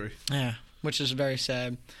luxury. Yeah, which is very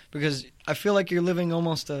sad because I feel like you're living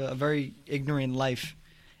almost a very ignorant life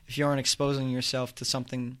if you aren't exposing yourself to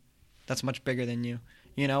something that's much bigger than you.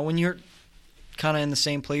 When you're kind of in the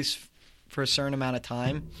same place for a certain amount of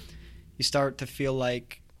time, you start to feel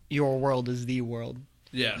like your world is the world.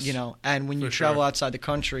 Yes. And when you For travel sure. outside the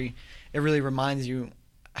country, it really reminds you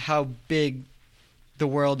how big the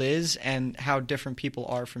world is and how different people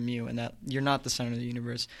are from you, and that you're not the center of the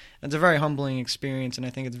universe. And it's a very humbling experience, and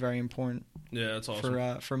I think it's very important Yeah, that's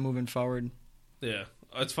awesome. for moving forward. Yeah,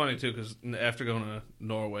 it's funny too because after going to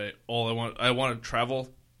Norway, I want to travel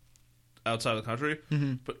outside the country,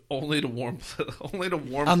 but only to warm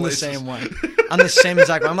I'm places. the same way. I'm the same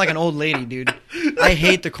exact way. I'm like an old lady, dude. I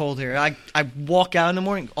hate the cold here. I walk out in the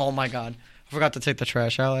morning. Oh my god, I forgot to take the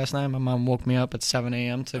trash out last night. My mom woke me up at 7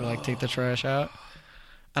 a.m. to take the trash out,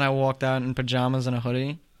 and I walked out in pajamas and a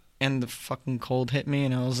hoodie. And the fucking cold hit me,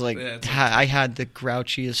 and I was like, Yeah, it's I had the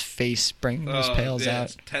grouchiest face bringing those pails yeah, out.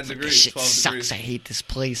 it's 10 Like, degrees, this shit 12 sucks. degrees. I hate this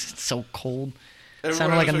place. It's so cold. Everyone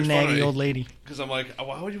Sounded like a always naggy makes fun old of me lady. because I'm like,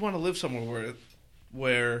 why would you want to live somewhere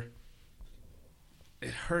where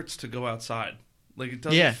it hurts to go outside? Like it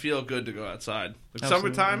doesn't Yeah. feel good to go outside. Like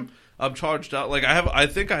Absolutely. summertime, I'm charged out. Like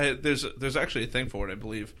there's actually a thing for it, I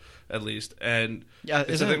believe, at least, and Yeah, it's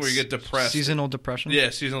a isn't thing it where you get depressed. Seasonal depression.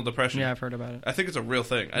 Yeah, seasonal depression. Yeah, I've heard about it. I think it's a real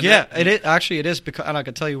thing. Yeah, it is. Actually, it is because, and I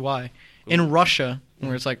can tell you why. In Russia,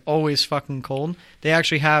 where it's like always fucking cold, they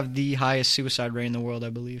actually have the highest suicide rate in the world, I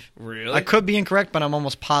believe. Really? I could be incorrect, but I'm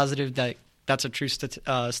almost positive that that's a true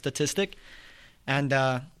statistic. And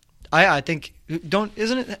I think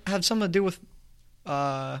isn't it have something to do with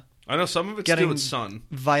I know some of it's to getting do with sun.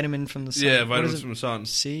 vitamin from the sun? Yeah, What vitamins is it? from the sun.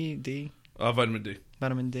 C, D, Vitamin D.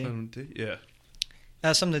 vitamin D. Vitamin D. Yeah. It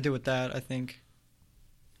has something to do with that, I think.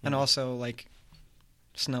 And also, like,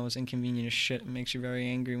 snow is inconvenient as shit. It makes you very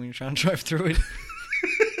angry when you're trying to drive through it.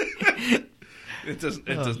 It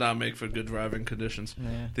does not make for good driving conditions.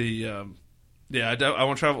 Yeah. I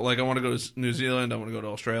want to travel. Like I want to go to New Zealand. I want to go to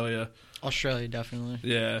Australia. Australia, definitely.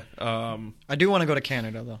 Yeah. I do want to go to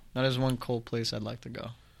Canada, though. That is one cold place I'd like to go.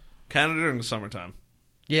 Canada in the summertime,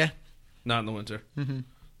 Yeah. not in the winter. Mm-hmm.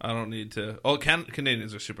 I don't need to. Oh,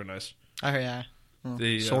 Canadians are super nice. Oh, yeah. Well,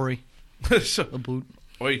 The, sorry. So, The boot.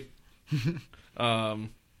 oi. That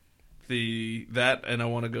and I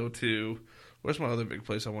want to go to. Where's my other big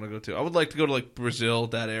place I want to go to? I would like to go to like Brazil,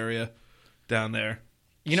 that area down there.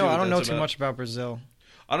 You know, See what I don't know that's too about. much about Brazil.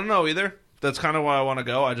 I don't know either. That's kind of why I want to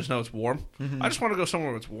go. I just know it's warm. Mhm. I just want to go somewhere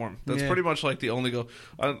where it's warm. That's Yeah. pretty much like the only go.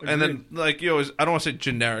 And then like you always, I don't want to say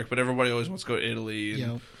generic, but everybody always wants to go to Italy, and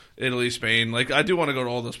Yo. Italy, Spain. Like I do want to go to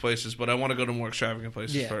all those places, but I want to go to more extravagant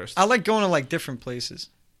places Yeah. first. I like going to, like, different places.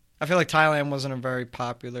 I feel like Thailand wasn't a very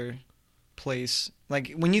popular place.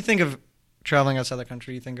 Like, when you think of traveling outside the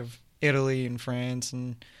country, you think of Italy and France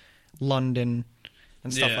and London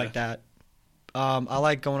and stuff Yeah. like that. I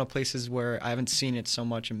like going to places where I haven't seen it so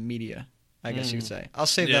much in media, I guess you could say. I'll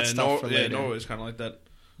save that stuff for later. Norway's kind of like that.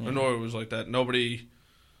 Yeah. Norway was like that.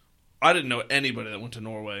 I didn't know anybody that went to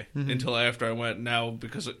Norway until after I went. Now,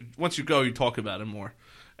 because once you go, you talk about it more.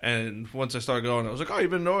 And once I started going, I was like, "Oh, you've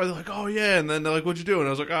been to Norway?" They're like, "Oh, yeah." And then they're like, "What'd you do?" And I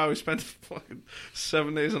was like, "Oh, we spent fucking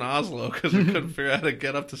 7 days in Oslo because we couldn't figure out how to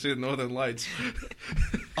get up to see the Northern Lights."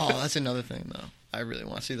 Oh, that's another thing, though. I really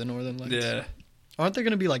want to see the Northern Lights. Yeah. Aren't they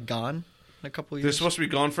going to be, like, gone? in a couple They're years? supposed to be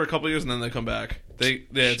gone for a couple years and then they come back.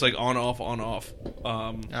 It's like on off on off.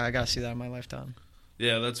 I gotta see that in my lifetime.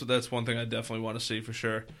 Yeah, that's one thing I definitely want to see for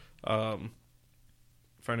sure.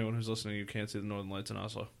 For anyone who's listening, you can't see the Northern Lights in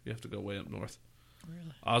Oslo. You have to go way up north.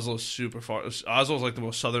 Really? Oslo's super far. Oslo's like the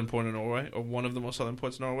most southern point in Norway, or one of the most southern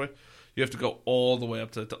points in Norway. You have to go all the way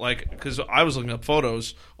up to because I was looking up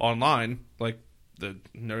photos online, like the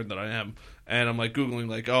nerd that I am, and I'm like googling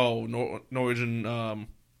like Norwegian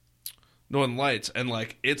Northern Lights, and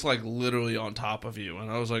like it's like literally on top of you,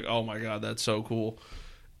 and I was like, oh my god, that's so cool.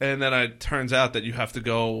 And then it turns out that you have to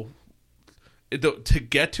go. To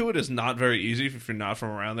get to it is not very easy if you're not from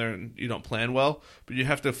around there and you don't plan well. But you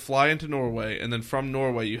have to fly into Norway, and then from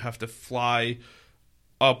Norway you have to fly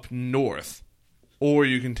up north, or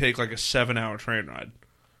you can take like a 7-hour train ride.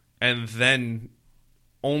 And then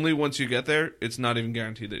only once you get there, it's not even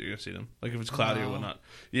guaranteed that you're going to see them. Like if it's cloudy or whatnot.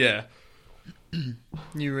 Yeah.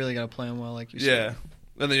 You really got to plan well, like you said. Yeah.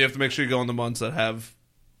 And then you have to make sure you go on the months that have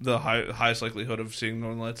the highest likelihood of seeing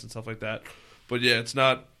Northern Lights and stuff like that. But yeah,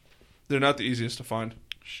 they're not the easiest to find.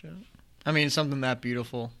 Shit. I mean, something that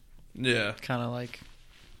beautiful. Yeah. Kind of like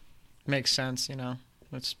makes sense, you know.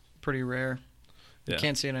 It's pretty rare. Yeah. You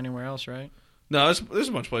can't see it anywhere else, right? No, there's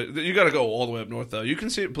a bunch of places. You got to go all the way up north, though. You can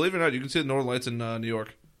see it, believe it or not, you can see the Northern Lights in New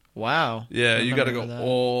York. Wow. Yeah, you got to go that.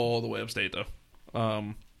 all the way upstate, though.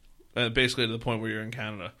 And basically to the point where you're in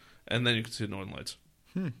Canada. And then you can see the Northern Lights.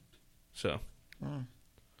 So. Oh.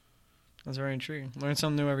 That's very intriguing. Learn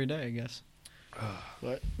something new every day, I guess.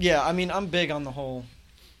 But yeah, I mean, I'm big on the whole.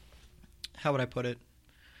 How would I put it?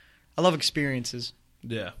 I love experiences.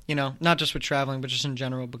 Yeah. You know, not just with traveling, but just in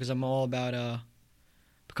general, because I'm all about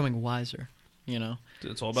becoming wiser. You know,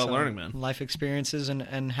 it's all about learning, man. Life experiences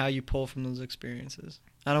and how you pull from those experiences.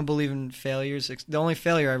 I don't believe in failures. The only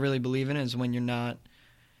failure I really believe in is when you're not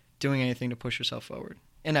doing anything to push yourself forward.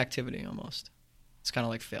 Inactivity, almost. It's kind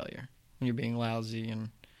of like failure when you're being lousy and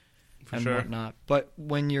sure. whatnot. But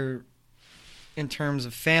when you're in terms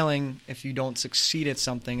of failing, if you don't succeed at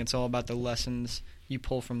something, it's all about the lessons you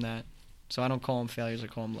pull from that. So I don't call them failures, I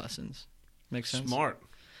call them lessons. Make sense?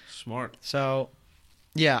 Smart. So,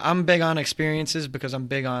 yeah, I'm big on experiences because I'm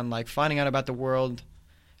big on like finding out about the world.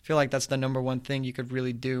 I feel like that's the number one thing you could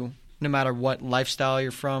really do, no matter what lifestyle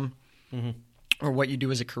you're from, or what you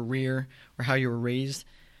do as a career, or how you were raised.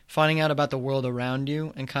 Finding out about the world around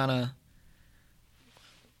you and kind of,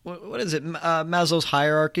 what is it? Maslow's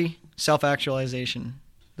hierarchy, self-actualization,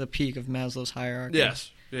 the peak of Maslow's hierarchy.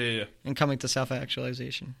 Yes. Yeah. And coming to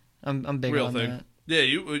self-actualization. I'm big Real on thing. that. Yeah,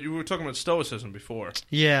 you were talking about Stoicism before.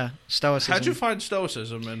 Yeah, Stoicism. How'd you find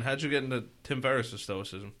Stoicism, and how'd you get into Tim Ferriss's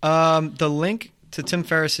Stoicism? The link to Tim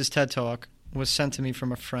Ferriss's TED Talk was sent to me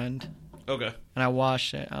from a friend. Okay. And I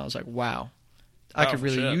watched it. I was like, wow, I could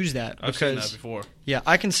really use that. I've seen that before. Yeah,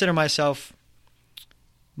 I consider myself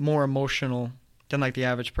more emotional than like the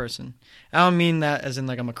average person. I don't mean that as in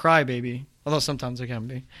like I'm a crybaby, although sometimes I can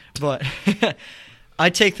be. But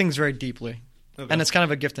I take things very deeply, and it's kind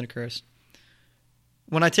of a gift and a curse.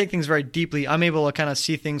 When I take things very deeply, I'm able to kind of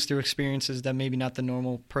see things through experiences that maybe not the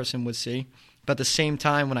normal person would see. But at the same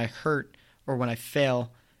time, when I hurt or when I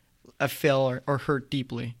fail or hurt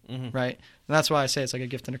deeply, right? And that's why I say it's like a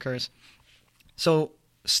gift and a curse. So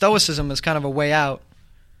Stoicism is kind of a way out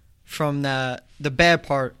from the bad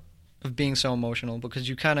part of being so emotional, because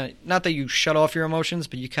you kind of, not that you shut off your emotions,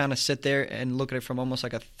 but you kind of sit there and look at it from almost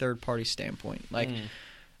like a third-party standpoint. Like,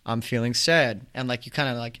 I'm feeling sad, and like you kind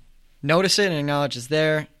of like notice it and acknowledge it's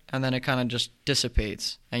there, and then it kind of just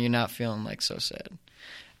dissipates, and you're not feeling like so sad.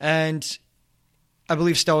 And I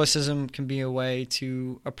believe Stoicism can be a way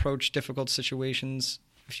to approach difficult situations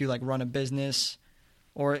if you like run a business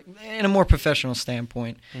or in a more professional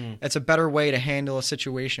standpoint. It's a better way to handle a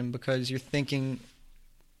situation because you're thinking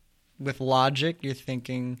with logic, you're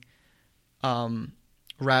thinking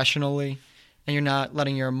rationally, and you're not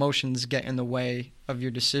letting your emotions get in the way of your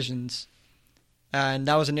decisions. And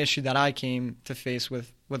that was an issue that I came to face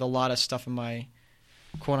with a lot of stuff in my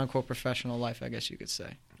quote-unquote professional life, I guess you could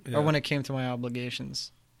say, or when it came to my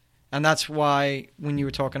obligations. And that's why when you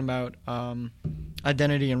were talking about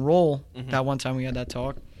identity and role, that one time we had that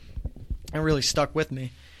talk, it really stuck with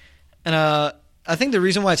me. And I think the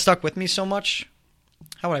reason why it stuck with me so much,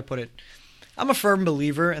 how would I put it? I'm a firm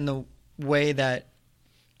believer in the way that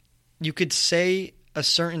you could say a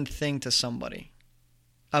certain thing to somebody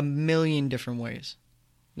a million different ways.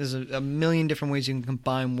 There's a million different ways you can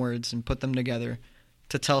combine words and put them together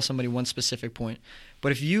to tell somebody one specific point.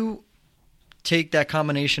 But if you take that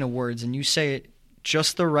combination of words and you say it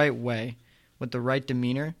just the right way with the right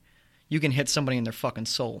demeanor, you can hit somebody in their fucking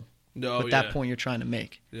soul with that point you're trying to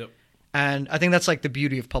make. Yep. And I think that's like the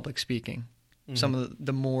beauty of public speaking. Some of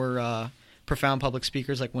the more profound public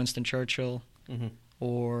speakers like Winston Churchill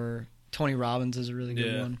or Tony Robbins is a really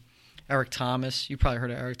good one. Eric Thomas. You probably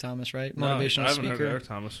heard of Eric Thomas, right? Motivational I haven't speaker. heard of Eric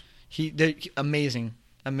Thomas. They're amazing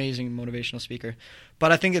motivational speaker.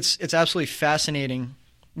 But I think it's absolutely fascinating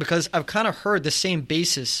because I've kind of heard the same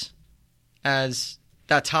basis as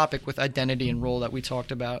that topic with identity and role that we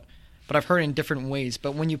talked about, but I've heard it in different ways.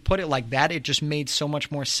 But when you put it like that, it just made so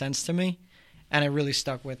much more sense to me, and it really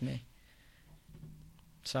stuck with me.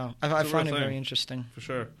 So I find it very interesting. For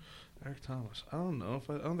sure. Eric Thomas. I don't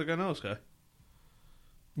think I know this guy.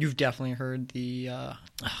 You've definitely heard the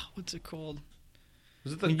what's it called?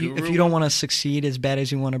 Is it the Guru? If you don't want to succeed as bad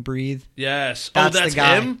as you want to breathe. Yes. That's that's the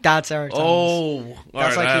guy. him? That's Eric Thomas. Oh.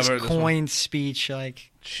 That's right, like his coined speech. Like,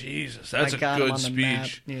 Jesus, that's a got him good on the map.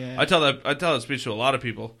 speech. Yeah. I tell that speech to a lot of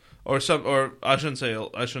people. Or I shouldn't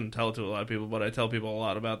tell it to a lot of people, but I tell people a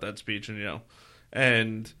lot about that speech,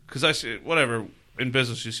 and because I see whatever in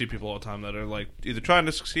business, you see people all the time that are like either trying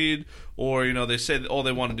to succeed or they say that all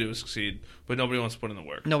they want to do is succeed, but nobody wants to put in the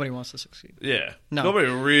work. Nobody wants to succeed. Yeah, no,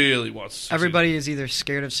 nobody really wants to succeed. Everybody is either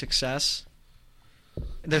scared of success.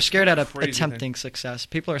 They're scared out of attempting success.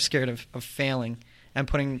 People are scared of failing and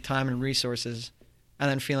putting time and resources, and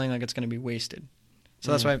then feeling like it's going to be wasted.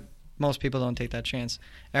 So that's why most people don't take that chance.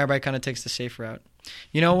 Everybody kind of takes the safe route.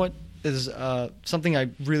 You know what is something I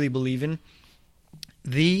really believe in?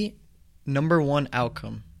 The number one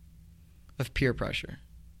outcome of peer pressure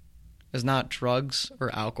is not drugs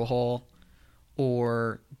or alcohol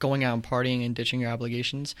or going out and partying and ditching your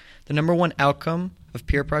obligations. The number one outcome of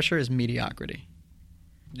peer pressure is mediocrity.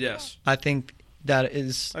 Yes. I think that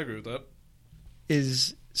is... I agree with that.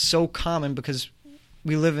 ...is so common because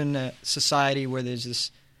we live in a society where there's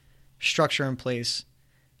this structure in place.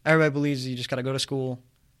 Everybody believes you just got to go to school,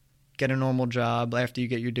 get a normal job after you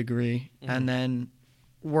get your degree, and then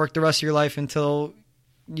work the rest of your life until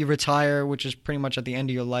you retire, which is pretty much at the end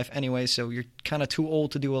of your life anyway, so you're kind of too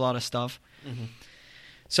old to do a lot of stuff.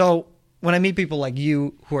 So when I meet people like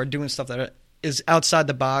you who are doing stuff that is outside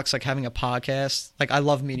the box, like having a podcast, like I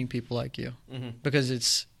love meeting people like you because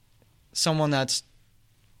it's someone that's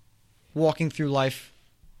walking through life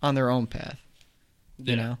on their own path,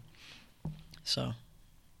 you know? So,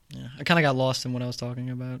 yeah, I kind of got lost in what I was talking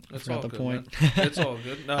about. I forgot the point. It's all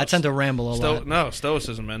good. No, I tend to ramble a lot. No,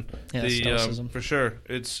 stoicism, man. Yeah, stoicism. For sure.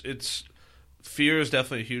 It's fear is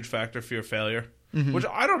definitely a huge factor, fear of failure, which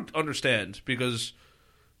I don't understand because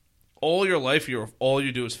all your life, all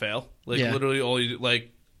you do is fail. Like, literally all you do,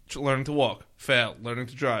 like, learning to walk, fail. Learning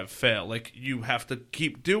to drive, fail. Like, you have to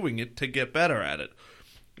keep doing it to get better at it.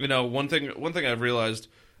 One thing I've realized,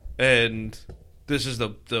 and this is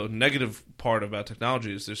the negative part about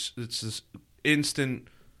technology, is it's this instant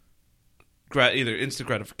either instant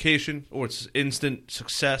gratification or it's instant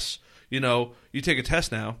success. You take a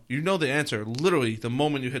test now, the answer literally the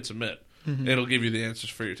moment you hit submit. It'll give you the answers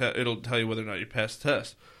for your test. It'll tell you whether or not you passed the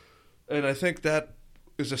test. And I think that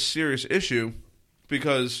is a serious issue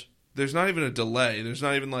because there's not even a delay. There's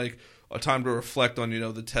not even like a time to reflect on,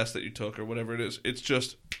 the test that you took or whatever it is. It's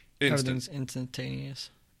just instant. Everything's instantaneous.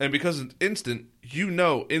 And because it's instant,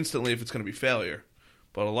 instantly if it's going to be failure.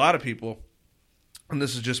 But a lot of people, and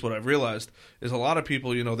this is just what I've realized, is a lot of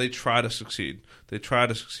people, they try to succeed. They try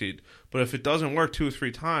to succeed. But if it doesn't work 2 or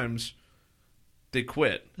 3 times, they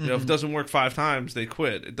quit. If it doesn't work 5 times, they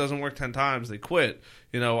quit. It doesn't work 10 times, they quit.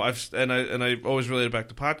 I always relate it back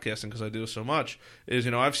to podcasting because I do it so much.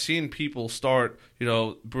 I've seen people start,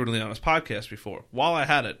 Brutally Honest podcast before. While I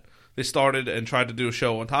had it, they started and tried to do a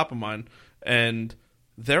show on top of mine, and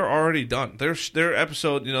they're already done. Their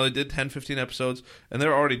episode, they did 10, 15 episodes, and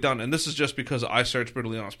they're already done. And this is just because I searched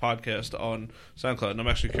Brutally Honest podcast on SoundCloud, and I'm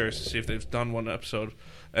actually curious to see if they've done one episode.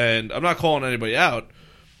 And I'm not calling anybody out.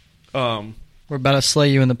 We're about to slay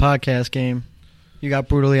you in the podcast game. You got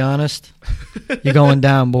Brutally Honest. You're going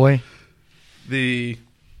down, boy. I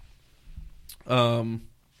don't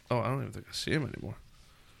even think I see him anymore.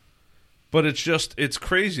 But it's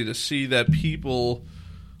crazy to see that people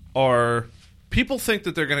think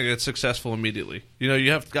that they're going to get successful immediately.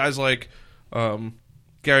 You have guys like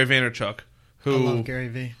Gary Vaynerchuk, who I love Gary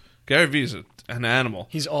V. Gary V is an animal.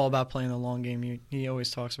 He's all about playing the long game. He always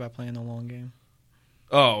talks about playing the long game.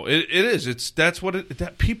 Oh, it is.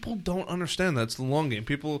 That people don't understand. That's the long game.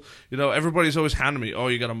 People, everybody's always hounding me. Oh,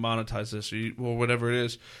 you got to monetize this or whatever it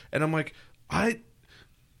is. And I'm like, I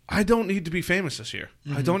don't need to be famous this year.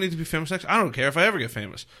 I don't need to be famous next. I don't care if I ever get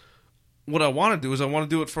famous. What I want to do is I want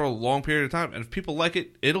to do it for a long period of time, and if people like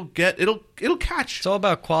it, it'll catch. It's all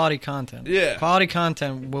about quality content. Yeah, quality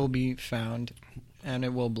content will be found, and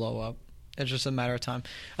it will blow up. It's just a matter of time.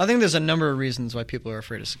 I think there's a number of reasons why people are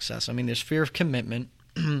afraid of success. I mean, there's fear of commitment.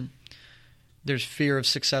 There's fear of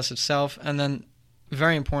success itself. And then,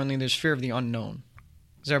 very importantly, there's fear of the unknown.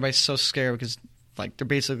 Because everybody's so scared because, like, they're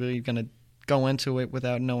basically going to go into it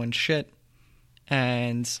without knowing shit.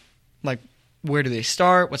 And, like, where do they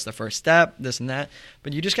start? What's the first step? This and that.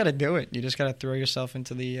 But you just got to do it. You just got to throw yourself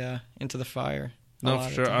into the fire. No, for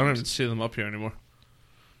sure. I don't even see them up here anymore.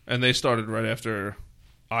 And they started right after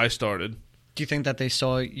I started. Do you think that they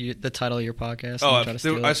saw the title of your podcast?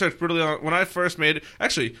 Oh, I searched Brutally Honest. When I first made it,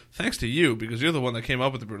 actually, thanks to you, because you're the one that came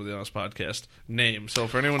up with the Brutally Honest podcast name. So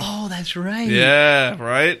for anyone... Oh, that's right. Yeah,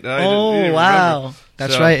 right? You wow. Remember.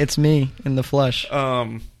 That's right. It's me in the flesh.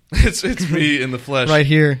 It's me in the flesh. Right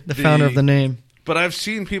here, the founder of the name. But I've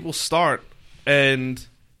seen people start, and,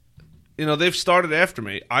 they've started after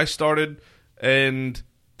me. I started, and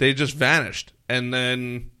they just vanished. And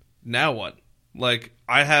then, now what? Like,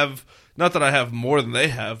 I have... Not that I have more than they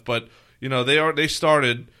have, but they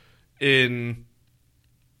started in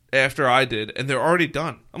after I did, and they're already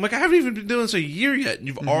done. I'm like, I haven't even been doing this a year yet, and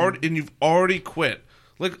you've already quit.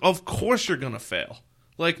 Like, of course you're gonna fail.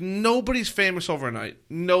 Like, nobody's famous overnight.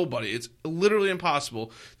 Nobody. It's literally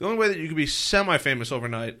impossible. The only way that you can be semi-famous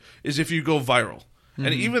overnight is if you go viral. Mm-hmm.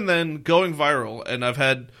 And even then, going viral, and I've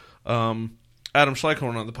had Adam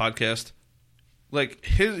Schleichhorn on the podcast. Like,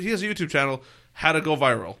 he has a YouTube channel, How to Go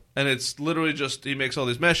Viral. And it's literally just, he makes all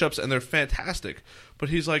these mashups, and they're fantastic. But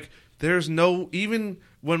he's like, there's no, even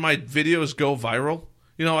when my videos go viral,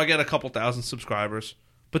 I get a couple thousand subscribers.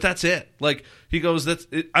 But that's it. Like, he goes,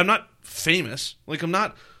 I'm not famous. Like, I'm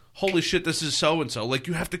not, holy shit, this is so-and-so. Like,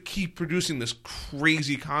 you have to keep producing this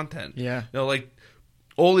crazy content. Yeah. Like,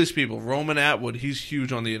 all these people, Roman Atwood, he's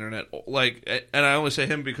huge on the internet. Like, and I only say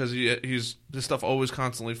him because his stuff always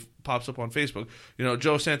constantly pops up on Facebook.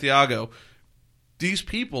 Joe Santiago. These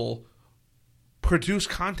people produce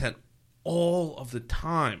content all of the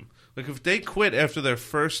time. Like, if they quit after their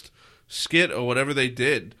first skit or whatever they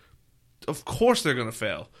did, of course they're going to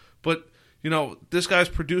fail. But, this guy's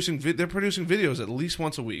they're producing videos at least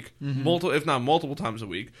once a week, if not multiple times a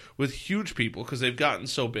week, with huge people because they've gotten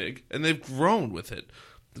so big and they've grown with it.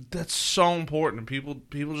 That's so important.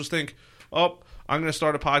 People just think, oh, I'm going to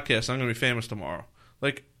start a podcast. I'm going to be famous tomorrow.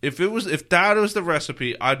 Like, if that was the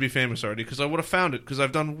recipe, I'd be famous already because I would have found it because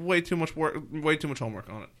I've done way too much work, way too much homework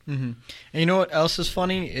on it. Mm-hmm. And you know what else is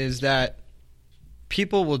funny is that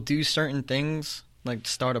people will do certain things like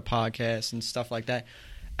start a podcast and stuff like that,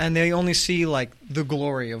 and they only see like the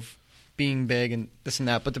glory of being big and this and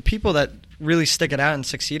that. But the people that really stick it out and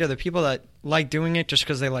succeed are the people that like doing it just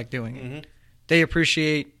because they like doing it. Mm-hmm. They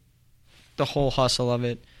appreciate the whole hustle of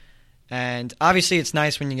it, and obviously it's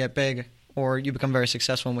nice when you get big or you become very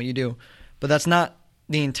successful in what you do. But that's not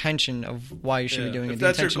the intention of why you should be doing it. If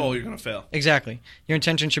that's your goal, you're going to fail. Exactly. Your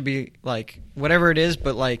intention should be, like, whatever it is,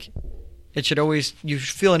 but, like, it should always – you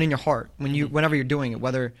should feel it in your heart whenever you're doing it,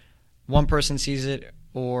 whether one person sees it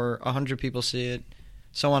or 100 people see it,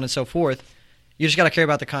 so on and so forth. You just got to care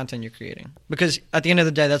about the content you're creating. Because at the end of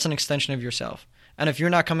the day, that's an extension of yourself. And if you're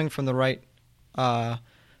not coming from the right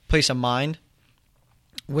place of mind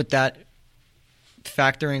with that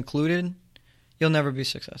factor included – you'll never be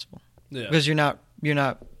successful. Yeah. Because you're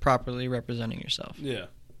not properly representing yourself. Yeah.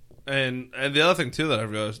 And the other thing too that I've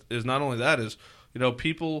realized is not only that is,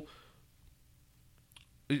 people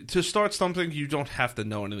to start something you don't have to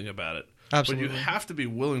know anything about it. Absolutely. But you have to be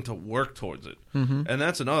willing to work towards it. Mm-hmm. And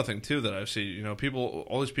that's another thing too that I see,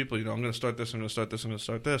 all these people, I'm going to start this, I'm going to start this, I'm going to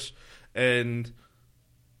start this. And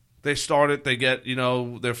they start it, they get,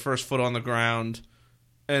 their first foot on the ground,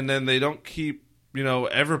 and then they don't keep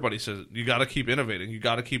everybody says you got to keep innovating. You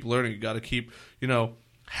got to keep learning. You got to keep,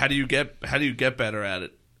 how do you get better at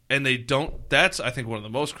it? And they don't. That's, I think, one of the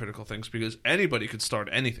most critical things because anybody could start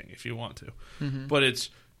anything if you want to, but it's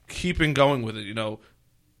keeping going with it.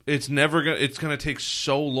 It's never gonna. It's gonna take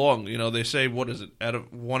so long. They say what is it? 4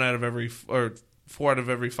 out of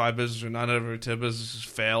every 5 businesses or 9 out of every 10 businesses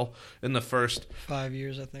fail in the first 5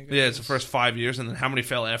 years. I think. Yeah, it's the first 5 years, and then how many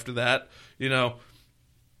fail after that?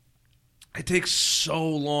 It takes so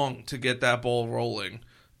long to get that ball rolling.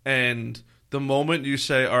 And the moment you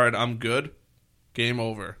say, all right, I'm good, game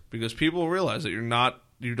over. Because people realize that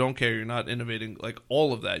you don't care, you're not innovating, like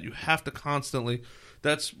all of that. You have to constantly,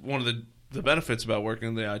 that's one of the benefits about working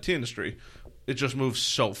in the IT industry. It just moves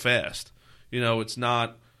so fast. It's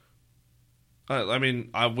not, I've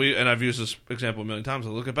used this example a million times.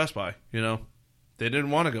 I look at Best Buy, they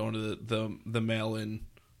didn't want to go into the mail-in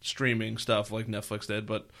streaming stuff like Netflix did,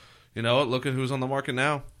 but look at who's on the market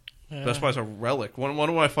now. Yeah. Best Buy's a relic. One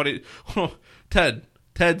of my funny Ted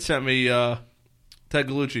sent me Ted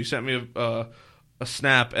Gallucci sent me a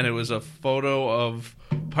snap, and it was a photo of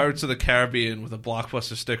Pirates of the Caribbean with a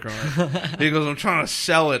Blockbuster sticker on it. He goes, I'm trying to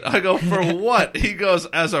sell it. I go, for what? He goes,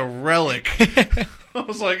 as a relic. I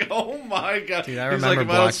was like, oh my God. Dude, I remember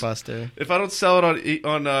Blockbuster. If I don't sell it on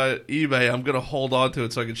eBay, I'm going to hold on to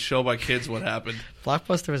it so I can show my kids what happened.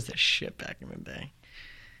 Blockbuster was the shit back in the day.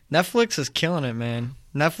 Netflix is killing it, man.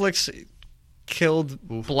 Netflix killed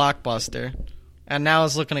Blockbuster, and now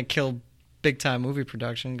it's looking to kill big-time movie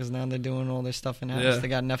production because now they're doing all their stuff in-house. Yeah. They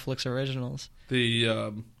got Netflix originals.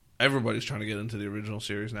 Everybody's trying to get into the original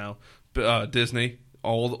series now. Disney,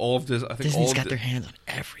 all of Disney. I think Disney's got their hands on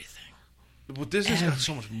everything. Well, Disney's got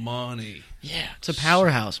so much money. Yeah, it's a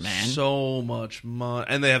powerhouse, man. So much money,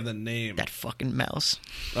 and they have the name. That fucking mouse.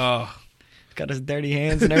 Oh, he's got his dirty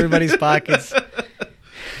hands in everybody's pockets.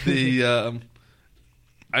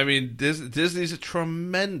 I mean, Disney's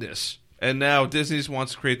tremendous, and now Disney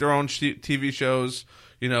wants to create their own TV shows.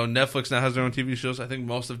 You know, Netflix now has their own TV shows. I think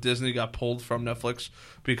most of Disney got pulled from Netflix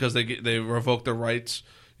because they revoked their rights.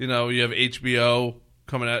 You know, you have HBO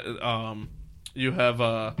coming out. You have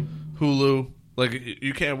Hulu. Like,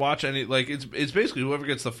 you can't watch any. Like, it's basically whoever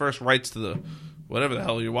gets the first rights to the whatever the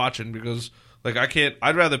hell you're watching. Because like I can't.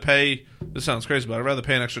 I'd rather pay. This sounds crazy, but I'd rather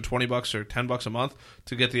pay an extra $20 or $10 a month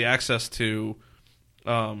to get the access to,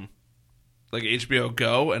 like HBO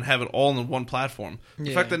Go and have it all in one platform. Yeah.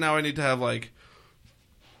 The fact that now I need to have the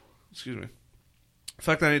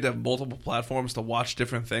fact that I need to have multiple platforms to watch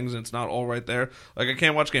different things and it's not all right there. Like, I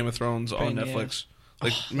can't watch Game of Thrones on Netflix.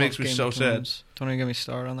 Like, makes me so sad. Don't even get me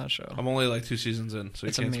started on that show. I'm only like 2 seasons in, so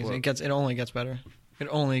it's you can't amazing. spoil. It only gets better. It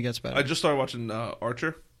only gets better. I just started watching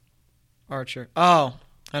Archer. Archer. Oh,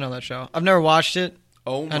 I know that show. I've never watched it.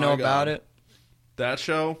 Oh my God. I know about it. That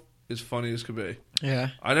show is funny as could be. Yeah.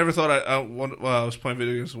 I never thought I was playing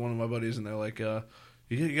video games with one of my buddies, and they're like,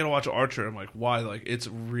 you gotta watch Archer. I'm like, why? Like, it's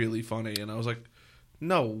really funny. And I was like,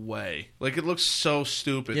 no way. Like, it looks so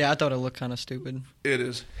stupid. Yeah, I thought it looked kind of stupid. It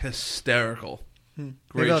is hysterical.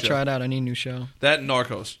 Maybe I'll try it out. I need a new show. That and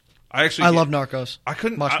Narcos. I love Narcos. I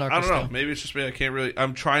couldn't watch Narcos. I don't know. Maybe it's just me. I can't really.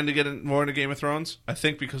 I'm trying to get more into Game of Thrones. I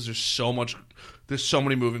think because there's so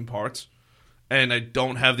many moving parts, and I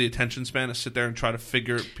don't have the attention span to sit there and try to piece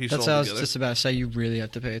it all together. That's what I was just about to say. You really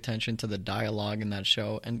have to pay attention to the dialogue in that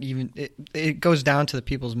show, and even it goes down to the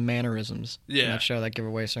people's mannerisms in that show that give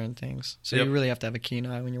away certain things. So you really have to have a keen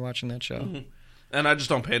eye when you're watching that show. Mm-hmm. And I just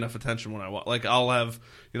don't pay enough attention when I watch. Like, I'll have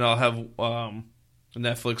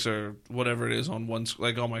Netflix or whatever it is on one,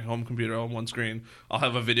 like on my home computer on one screen. I'll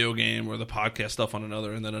have a video game or the podcast stuff on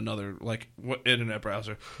another, and then another like internet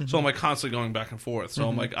browser. Mm-hmm. So I'm like constantly going back and forth. So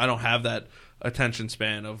I'm like, I don't have that attention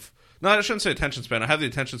span of. No, I shouldn't say attention span. I have the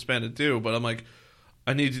attention span to do, but I'm like,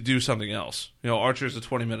 I need to do something else. You know, Archer is a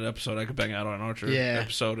 20-minute episode. I could bang out on an Archer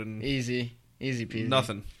episode and easy peasy.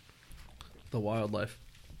 Nothing. The Wildlife.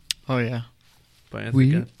 Oh yeah.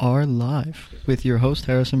 We are live with your host,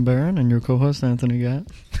 Harrison Barron, and your co-host, Anthony Gatt.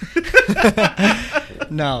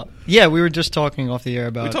 No. Yeah, we were just talking off the air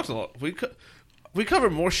about... We talked a lot. We cover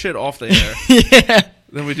more shit off the air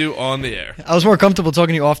than we do on the air. I was more comfortable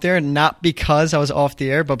talking to you off the air, not because I was off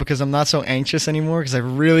the air, but because I'm not so anxious anymore, because I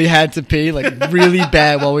really had to pee, like, really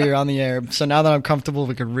bad while we were on the air. So now that I'm comfortable,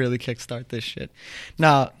 we could really kickstart this shit.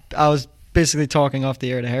 Now, I was basically talking off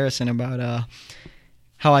the air to Harrison about...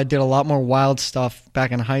 how I did a lot more wild stuff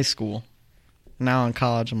back in high school. Now in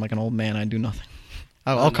college, I'm like an old man. I do nothing.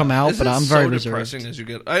 I'll come out, but I'm very reserved. Depressing as you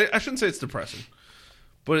get. I shouldn't say it's depressing,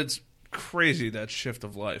 but it's crazy, that shift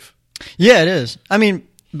of life. Yeah, it is. I mean,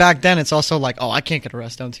 back then it's also like, oh, I can't get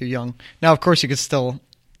arrested. I'm too young. Now, of course, you could still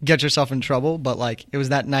get yourself in trouble, but like it was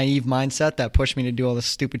that naive mindset that pushed me to do all the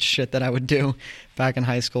stupid shit that I would do back in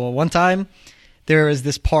high school. One time, there was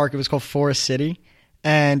this park. It was called Forest City.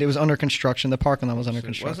 And it was under construction. The parking lot was under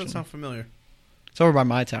construction. Why does that sound familiar? It's over by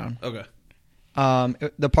my town. Okay.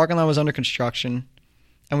 The parking lot was under construction,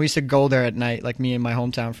 and we used to go there at night, like me and my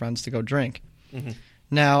hometown friends, to go drink. Mm-hmm.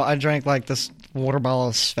 Now, I drank like this water bottle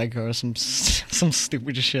of Svedka or some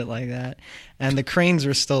stupid shit like that. And the cranes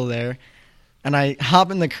were still there. And I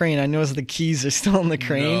hop in the crane. I notice the keys are still in the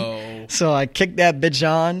crane. No. So I kicked that bitch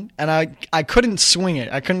on, and I couldn't swing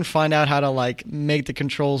it. I couldn't find out how to like make the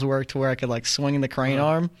controls work to where I could like swing the crane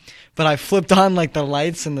arm. But I flipped on like the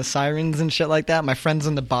lights and the sirens and shit like that. My friend's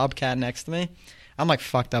in the Bobcat next to me. I'm like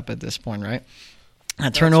fucked up at this point, right?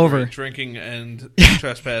 I turn over. Drinking and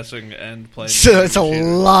trespassing and playing. So it's a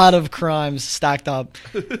lot of crimes stacked up.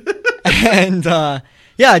 And I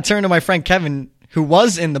turned to my friend Kevin, who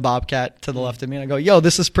was in the Bobcat to the left of me, and I go, yo,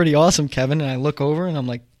 this is pretty awesome, Kevin. And I look over, and I'm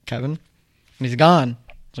like, Kevin? And he's gone.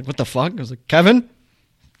 I was like, what the fuck? I was like, Kevin?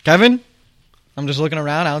 And I'm just looking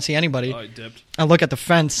around. I don't see anybody. Oh, I dipped. I look at the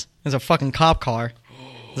fence. There's a fucking cop car.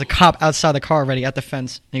 There's a cop outside the car already at the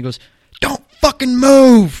fence. And he goes, "Don't fucking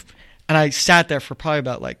move." And I sat there for probably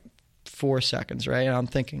about like 4 seconds, right? And I'm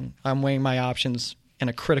thinking, I'm weighing my options in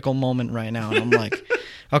a critical moment right now. And I'm like,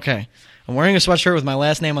 okay, I'm wearing a sweatshirt with my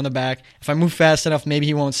last name on the back. If I move fast enough, maybe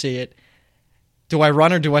he won't see it. Do I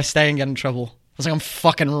run or do I stay and get in trouble? I was like, I'm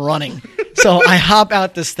fucking running. So I hop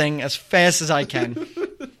out this thing as fast as I can.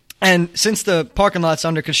 And since the parking lot's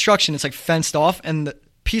under construction, it's like fenced off, and the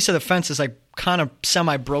piece of the fence is like kind of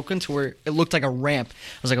semi-broken to where it looked like a ramp.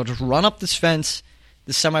 I was like, I'll just run up this fence,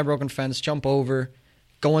 this semi-broken fence, jump over,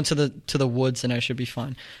 go into the woods, and I should be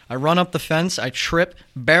fine. I run up the fence, I trip,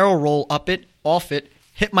 barrel roll up it, off it,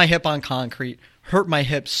 hit my hip on concrete, hurt my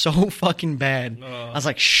hip so fucking bad. I was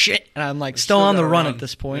like, shit. And I'm like, still on the run at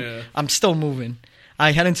this point. Yeah. I'm still moving.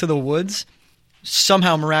 I head into the woods,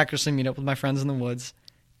 somehow miraculously meet up with my friends in the woods.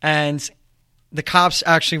 And the cops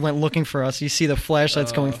actually went looking for us. You see the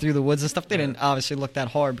flashlights going through the woods and stuff. They didn't obviously look that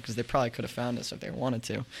hard because they probably could have found us if they wanted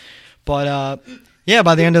to. But, yeah,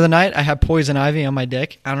 by the end of the night, I had poison ivy on my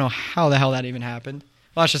dick. I don't know how the hell that even happened.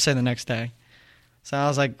 Well, I should say the next day. So I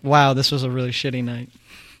was like, wow, this was a really shitty night.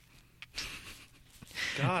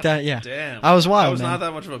 God damn. I was wild, I was man. not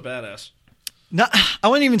that much of a badass. No, I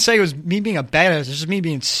wouldn't even say it was me being a badass. It's just me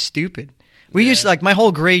being stupid. We used to, like, my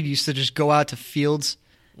whole grade used to just go out to fields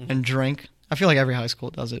and drink. I feel like every high school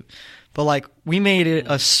does it. But, like, we made it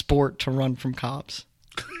a sport to run from cops.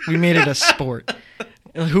 We made it a sport.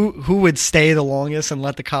 Who would stay the longest and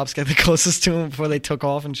let the cops get the closest to him before they took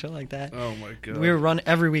off and shit like that? Oh, my God. We would run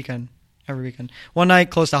every weekend. Every weekend. One night,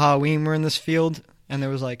 close to Halloween, we're in this field, and there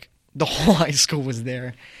was, like, the whole high school was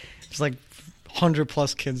there. It was, like,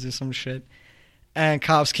 100-plus kids or some shit. And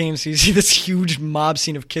cops came, so you see this huge mob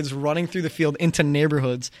scene of kids running through the field into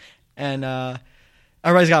neighborhoods. And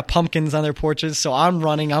everybody's got pumpkins on their porches, so I'm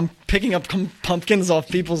running. I'm picking up pumpkins off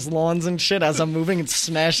people's lawns and shit as I'm moving and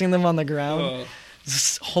smashing them on the ground.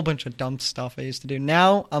 Just a whole bunch of dumb stuff I used to do.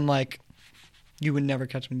 Now, I'm like, you would never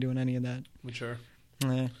catch me doing any of that. Mature.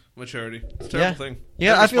 Yeah. Maturity. It's a terrible thing.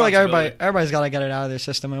 Yeah, I feel like everybody's got to get it out of their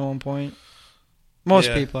system at one point.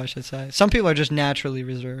 Most people, I should say. Some people are just naturally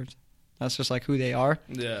reserved. That's just like who they are.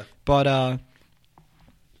 Yeah. But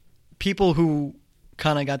people who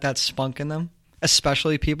kind of got that spunk in them,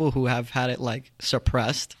 especially people who have had it like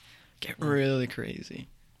suppressed, get really crazy.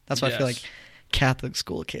 That's why I feel like Catholic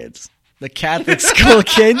school kids. The Catholic school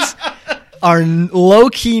kids are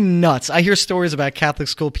low-key nuts. I hear stories about Catholic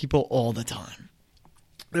school people all the time.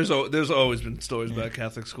 There's always been stories about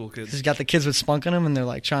Catholic school kids. You got the kids with spunk in them, and they're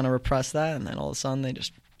like trying to repress that, and then all of a sudden they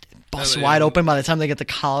just bust wide open by the time they get to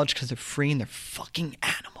college because they're free and they're fucking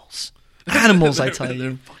animals. Animals, I tell you.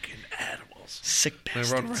 They're fucking animals. Sick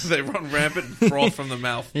bastards. They run rampant and froth from the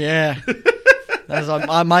mouth. Yeah.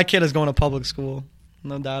 My kid is going to public school.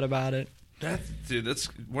 No doubt about it.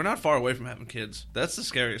 We're not far away from having kids. That's the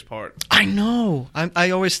scariest part. I know.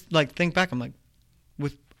 I always like think back. I'm like,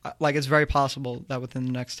 it's very possible that within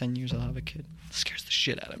the next 10 years I'll have a kid. It scares the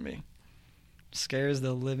shit out of me. It scares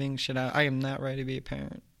the living shit out. I am not ready to be a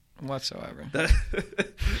parent whatsoever.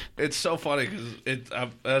 It's so funny because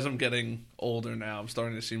as I'm getting older now, I'm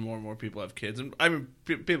starting to see more and more people have kids. And I mean,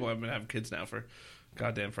 people have been having kids now for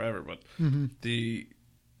goddamn forever. But the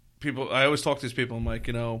people, I always talk to these people. I'm like,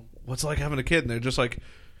 what's it like having a kid? And they're just like,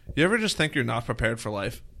 you ever just think you're not prepared for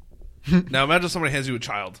life? Now imagine somebody hands you a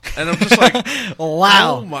child, and I'm just like,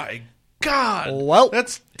 wow, oh my God, well,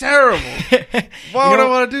 that's terrible. Why would I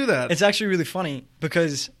want to do that? It's actually really funny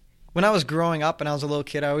because when I was growing up and I was a little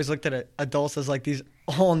kid, I always looked at adults as like these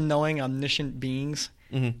all-knowing, omniscient beings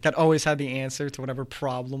that always had the answer to whatever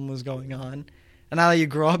problem was going on. And now that you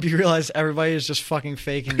grow up, you realize everybody is just fucking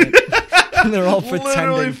faking it. And they're all pretending.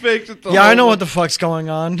 Literally faked it. I know what the fuck's going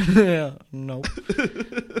on. Yeah, nope.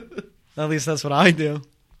 At least that's what I do.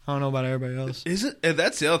 I don't know about everybody else. Is it? And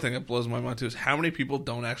that's the other thing that blows my mind too. Is how many people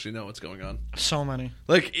don't actually know what's going on. So many.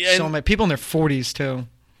 So many people in their 40s too.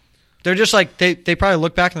 They're just like they probably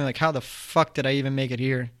look back and they're like, how the fuck did I even make it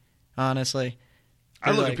here? Honestly.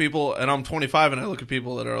 I look at people, and I'm 25, and I look at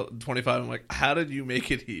people that are 25, and I'm like, how did you make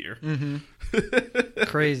it here? Mm-hmm.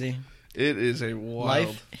 Crazy. It is a wild.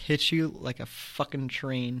 Life hits you like a fucking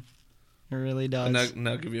train. It really does. And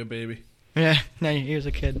now give you a baby. Yeah, now here's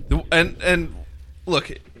a kid. And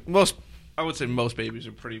look, I would say most babies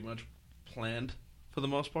are pretty much planned for the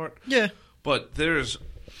most part. Yeah. But there's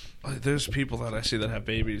people that I see that have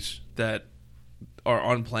babies that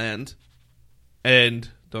are unplanned, and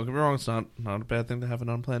don't get me wrong, it's not a bad thing to have an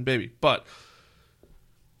unplanned baby, but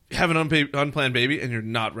you have an unplanned baby and you're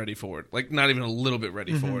not ready for it, like not even a little bit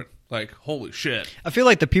ready for it. Like, holy shit. I feel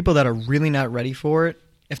like the people that are really not ready for it,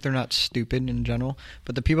 if they're not stupid in general,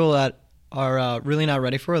 but the people that are really not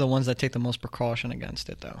ready for it are the ones that take the most precaution against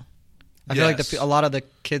it, though. I feel like a lot of the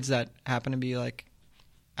kids that happen to be like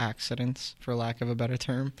accidents, for lack of a better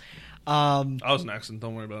term. I was an accident,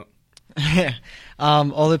 don't worry about it. Yeah.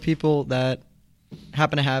 All the people that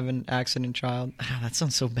happen to have an accident child, that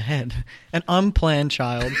sounds so bad, an unplanned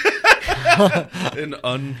child. An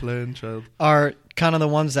unplanned child. Are kind of the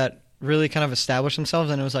ones that really kind of establish themselves,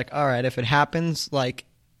 and it was like, all right, if it happens, like,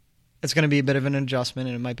 it's going to be a bit of an adjustment,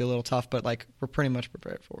 and it might be a little tough, but, like, we're pretty much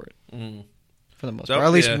prepared for it. For the most part. Or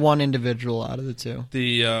at least one individual out of the two.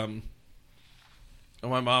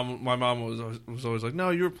 My mom was always like, no,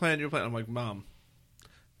 you were planned. I'm like, Mom,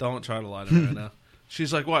 don't try to lie to me right now.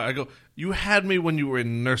 She's like, what? I go, you had me when you were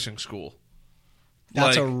in nursing school.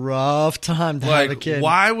 That's a rough time to have a kid.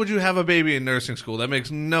 Why would you have a baby in nursing school? That makes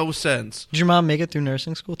no sense. Did your mom make it through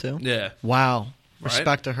nursing school too? Yeah. Wow.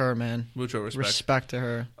 Respect to her, man. Mucho respect. Respect to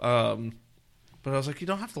her. But I was like, you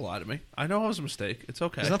don't have to lie to me. I know it was a mistake. It's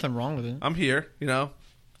okay. There's nothing wrong with it. I'm here,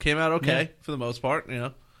 Came out okay for the most part,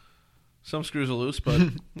 Some screws are loose, but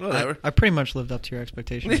whatever. I pretty much lived up to your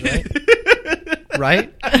expectations, right?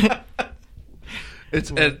 Right?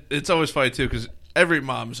 It's always funny, too, because every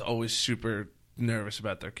mom is always super nervous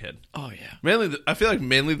about their kid. Oh, yeah. I feel like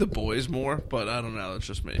mainly the boys more, but I don't know. It's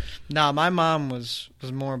just me. Nah, my mom was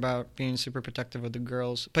more about being super protective of the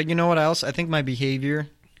girls. But you know what else? I think my behavior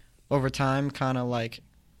over time kind of like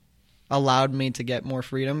allowed me to get more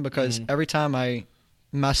freedom because every time I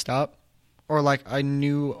messed up or like I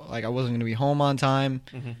knew like I wasn't going to be home on time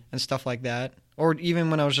and stuff like that, or even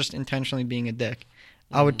when I was just intentionally being a dick,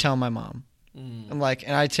 I would tell my mom. And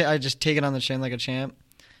I just take it on the chin like a champ.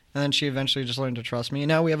 And then she eventually just learned to trust me. And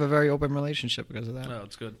now we have a very open relationship because of that. Oh,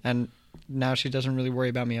 it's good. And now she doesn't really worry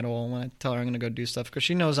about me at all when I tell her I'm going to go do stuff because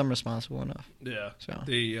she knows I'm responsible enough. Yeah. So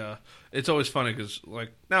it's always funny because,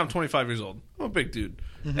 like, now I'm 25 years old. I'm a big dude.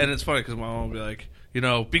 And it's funny because my mom will be like,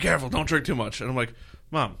 be careful, don't drink too much. And I'm like,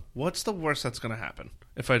 Mom, what's the worst that's going to happen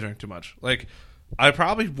if I drink too much? Like, I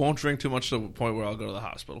probably won't drink too much to the point where I'll go to the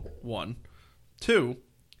hospital. 1. 2,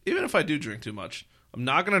 even if I do drink too much, I'm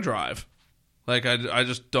not going to drive. Like, I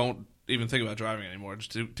just don't even think about driving anymore.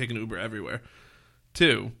 Just take an Uber everywhere.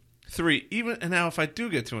 2, 3, and now if I do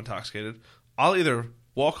get too intoxicated, I'll either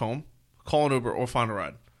walk home, call an Uber, or find a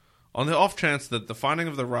ride. On the off chance that the finding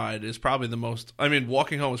of the ride is probably the most,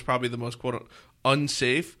 walking home is probably the most, quote,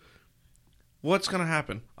 unsafe, what's going to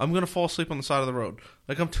happen? I'm going to fall asleep on the side of the road.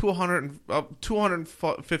 Like, I'm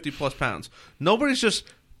 250 plus pounds. Nobody's just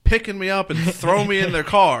picking me up and throw me in their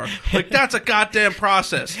car. Like, that's a goddamn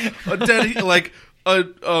process. A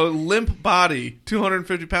limp body,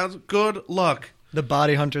 250 pounds, good luck. The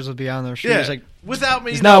body hunters would be on their shoes. Yeah, like, without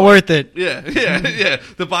me. It's not worth it. Yeah.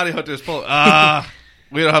 The body hunters pull.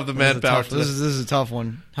 We don't have the manpower. This is a tough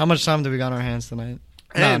one. How much time do we got on our hands tonight?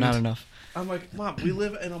 No, not enough. I'm like, Mom, we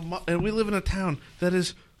live in a town that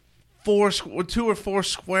is 2 or 4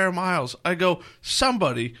 square miles. I go,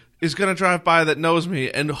 somebody is going to drive by that knows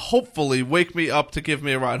me and hopefully wake me up to give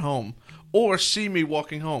me a ride home or see me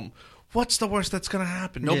walking home. What's the worst that's going to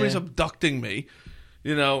happen? Nobody's abducting me,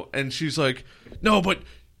 and she's like, no, but,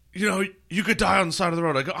 you could die on the side of the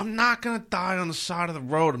road. I go, I'm not going to die on the side of the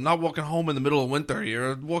road. I'm not walking home in the middle of winter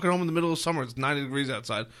here. I'm walking home in the middle of summer. It's 90 degrees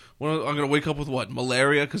outside. I'm going to wake up with what?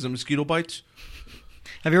 Malaria because of mosquito bites?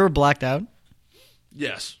 Have you ever blacked out?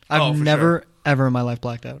 Yes. I've never, ever in my life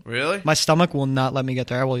blacked out. Really? My stomach will not let me get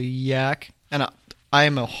there. I will yak. And I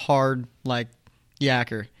am a hard,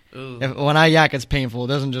 yacker. When I yak, it's painful. It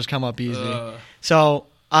doesn't just come up easy. So,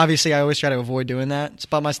 obviously, I always try to avoid doing that.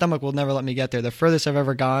 But my stomach will never let me get there. The furthest I've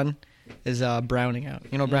ever gone is browning out.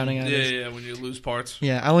 You know what browning out is? Yeah, when you lose parts.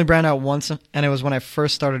 Yeah, I only browned out once, and it was when I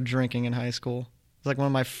first started drinking in high school. It was like one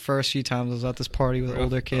of my first few times I was at this party with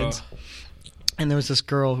older kids. And there was this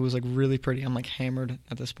girl who was really pretty. I'm hammered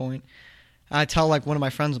at this point. I tell one of my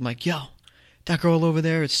friends, I'm like, yo, that girl over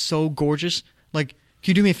there is so gorgeous. Can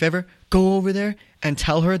you do me a favor? Go over there and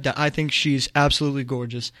tell her that I think she's absolutely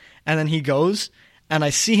gorgeous. And then he goes, and I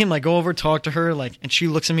see him go over, talk to her, and she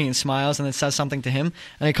looks at me and smiles and then says something to him.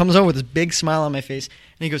 And he comes over with this big smile on my face,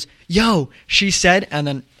 and he goes, yo, she said, and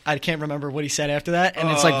then I can't remember what he said after that. And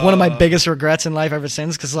it's one of my biggest regrets in life ever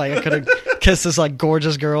since because I could have kissed this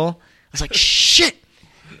gorgeous girl. I was like, shit.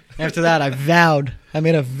 After that, I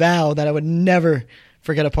made a vow that I would never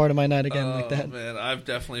forget a part of my night again like that. Man, I've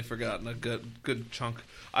definitely forgotten a good chunk.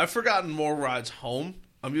 I've forgotten more rides home.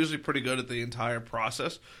 I'm usually pretty good at the entire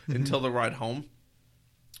process until the ride home.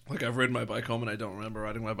 I've ridden my bike home and I don't remember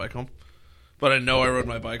riding my bike home. But I know I rode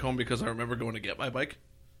my bike home because I remember going to get my bike.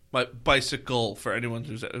 My bicycle, for anyone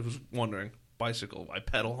who's wondering, bicycle. I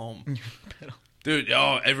pedal home. Dude,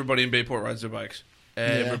 everybody in Bayport rides their bikes.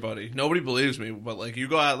 Everybody. Yeah. Nobody believes me, but like you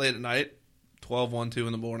go out late at night, 12, 1, 2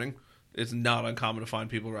 in the morning, it's not uncommon to find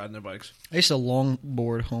people riding their bikes. I used to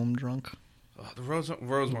longboard home drunk. The roads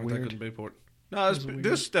weren't that good in Bayport. No,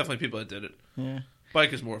 there's definitely people that did it. Yeah.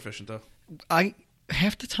 Bike is more efficient, though.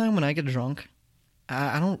 Half the time when I get drunk,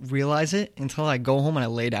 I don't realize it until I go home and I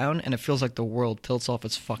lay down, and it feels like the world tilts off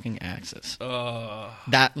its fucking axis.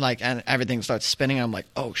 And everything starts spinning. I'm like,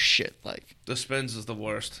 oh shit! Like the spins is the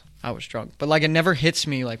worst. I was drunk, but like it never hits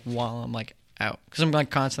me like while I'm like out, because I'm like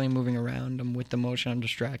constantly moving around. I'm with the motion. I'm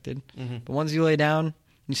distracted. Mm-hmm. But once you lay down,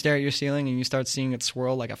 you stare at your ceiling and you start seeing it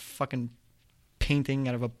swirl like a fucking painting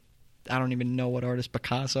out of I don't even know what artist,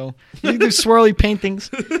 Picasso. You do swirly paintings.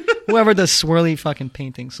 Whoever does swirly fucking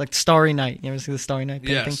paintings, like Starry Night. You ever see the Starry Night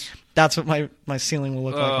painting? Yes. That's what my ceiling will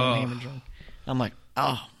look like when I'm hammered drunk. I'm like,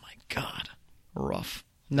 oh my god, rough.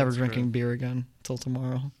 Never drinking beer again until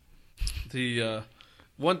tomorrow. We're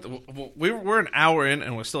an hour in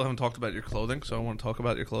and we still haven't talked about your clothing, so I want to talk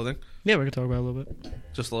about your clothing. Yeah, we can talk about it a little bit.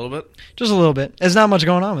 Just a little bit? Just a little bit. There's not much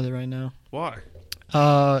going on with it right now. Why?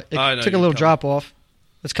 It took a little drop off.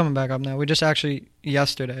 It's coming back up now. We just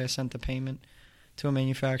yesterday I sent the payment to a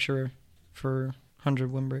manufacturer for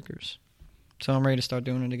 100 windbreakers. So I'm ready to start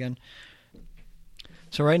doing it again.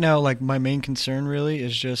 So right now, like, my main concern really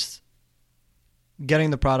is just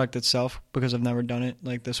getting the product itself, because I've never done it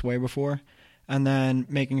like this way before, and then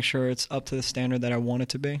making sure it's up to the standard that I want it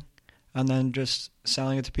to be, and then just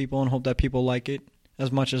selling it to people and hope that people like it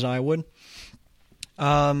as much as I would.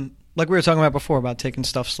 Like we were talking about before about taking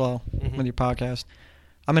stuff slow with your podcast.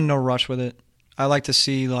 I'm in no rush with it. I like to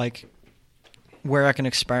see like where I can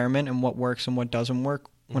experiment and what works and what doesn't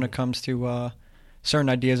work when it comes to certain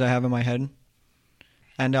ideas I have in my head.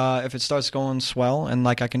 And if it starts going swell and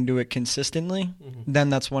like I can do it consistently,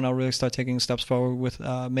 then that's when I'll really start taking steps forward with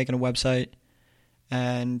making a website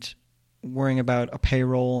and worrying about a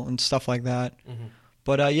payroll and stuff like that.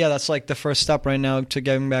 But yeah, that's like the first step right now to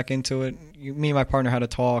getting back into it. Me and my partner had a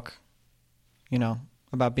talk,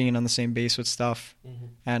 about being on the same base with stuff,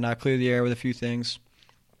 and I cleared the air with a few things.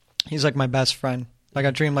 He's like my best friend. Like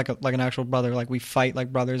I treat him like an actual brother. Like we fight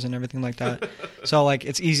like brothers and everything like that. So like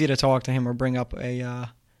it's easy to talk to him or bring up an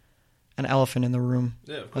elephant in the room,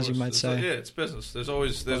 as you might say. It's business. There's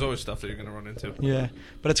always stuff that you're gonna run into. Yeah,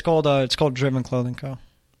 but it's called Driven Clothing Co.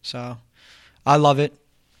 So I love it.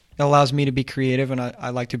 It allows me to be creative, and I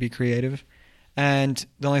like to be creative. And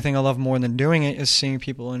the only thing I love more than doing it is seeing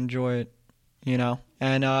people enjoy it,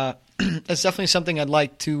 And it's definitely something I'd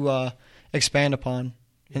like to expand upon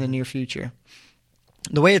in the near future.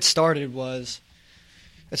 The way it started with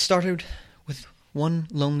one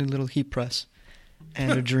lonely little heat press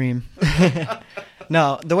and a dream.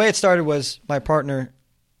 No, the way it started was my partner,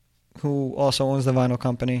 who also owns the vinyl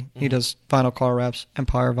company. He does vinyl car wraps,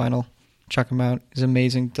 Empire Vinyl. Check him out. He's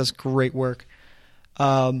amazing. Does great work. Is it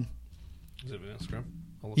on Instagram?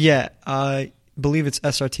 Yeah, I believe it's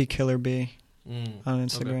SRT Killer B on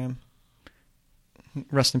Instagram. Okay.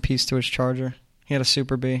 Rest in peace to his Charger. He had a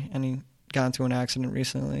Super B, and he got into an accident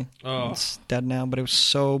recently. Oh. It's dead now, but it was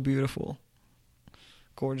so beautiful.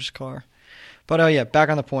 Gorgeous car. But yeah, back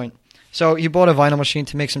on the point. So he bought a vinyl machine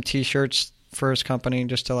to make some T-shirts for his company,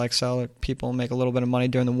 just to like sell it, people and make a little bit of money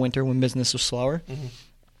during the winter when business was slower.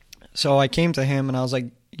 So I came to him and I was like,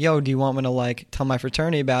 yo, do you want me to like tell my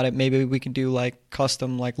fraternity about it? Maybe we could do like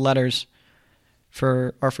custom like letters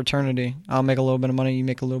for our fraternity. I'll make a little bit of money, you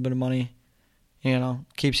make a little bit of money,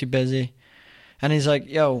 keeps you busy. And he's like,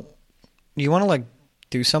 yo, you want to like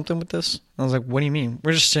do something with this? I was like, what do you mean?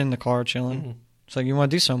 We're just sitting in the car chilling. It's like, you want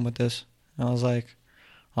to do something with this? And I was like,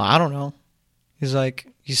 well, I don't know. He's like,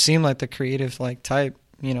 you seem like the creative like type,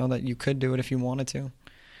 that you could do it if you wanted to. And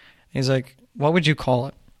he's like, what would you call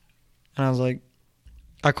it? And I was like,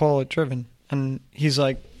 I call it Driven. And he's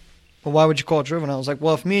like, well, why would you call it Driven? I was like,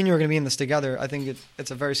 well, if me and you are going to be in this together, I think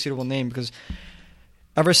it's a very suitable name, because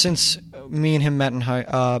ever since me and him met in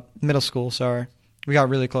middle school, we got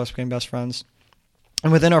really close, became best friends.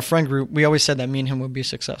 And within our friend group, we always said that me and him would be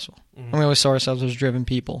successful. And we always saw ourselves as driven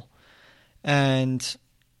people. And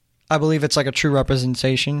I believe it's like a true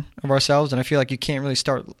representation of ourselves. And I feel like you can't really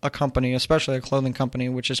start a company, especially a clothing company,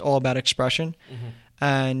 which is all about expression.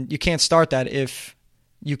 And you can't start that if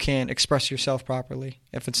you can't express yourself properly.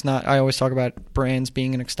 If it's not, I always talk about brands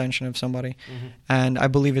being an extension of somebody. And I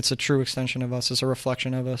believe it's a true extension of us. It's a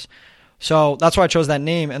reflection of us. So that's why I chose that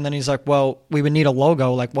name. And then he's like, well, we would need a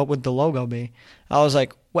logo. Like, what would the logo be? I was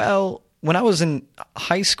like, well, when I was in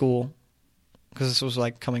high school, because this was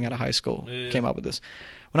like coming out of high school, came up with this.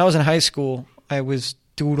 When I was in high school, I was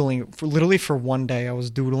doodling literally for one day. I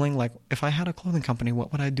was doodling like, if I had a clothing company,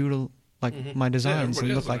 what would I do to like my designs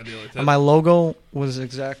and look like? And my logo was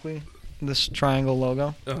exactly this triangle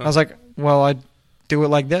logo. I was like, well, I'd do it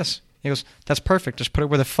like this. He goes, that's perfect. Just put it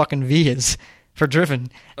where the fucking V is for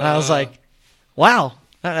Driven. And I was like, wow,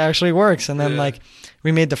 that actually works. And then like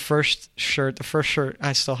we made the first shirt. The first shirt,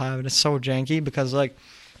 I still have it. It's so janky because like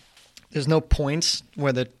there's no points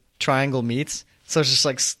where the triangle meets. So it's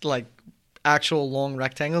just like actual long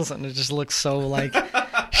rectangles, and it just looks so like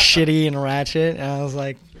shitty and ratchet. And I was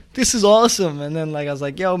like, this is awesome. And then like I was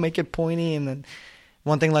like, yo, make it pointy. And then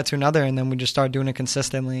one thing led to another, and then we just started doing it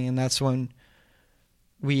consistently. And that's when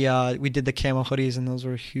we did the camo hoodies, and those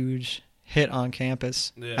were a huge hit on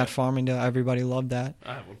campus at Farmingdale. Everybody loved that.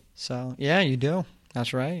 I have one. So yeah, you do.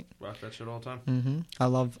 That's right. Rock that shit all the time. Mm-hmm.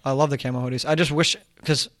 I love the camo hoodies. I just wish,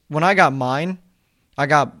 because when I got mine, I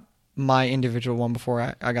got my individual one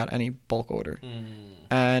before I got any bulk order,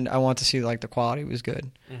 and I want to see like the quality was good,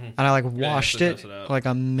 and I like washed it like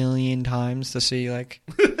a million times to see like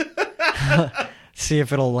see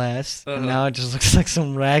if it'll last. And now it just looks like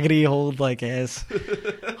some raggedy old like ass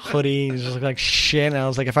hoodie. It just looks like shit. And I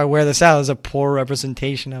was like, if I wear this out, it's a poor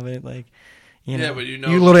representation of it. Like, you know, but you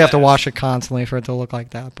literally have to wash it constantly for it to look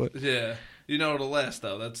like that. But it'll last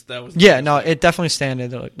though. That was it definitely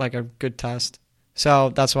standed like a good test. So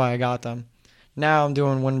that's why I got them. Now I'm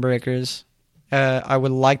doing windbreakers. I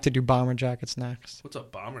would like to do bomber jackets next. What's a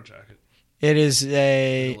bomber jacket? It is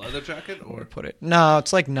a leather jacket, or put it? No,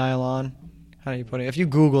 it's like nylon. How do you put it? If you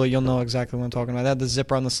Google it, you'll know exactly what I'm talking about. They have the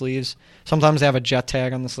zipper on the sleeves. Sometimes they have a jet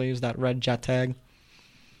tag on the sleeves, that red jet tag.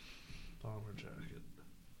 Bomber jacket.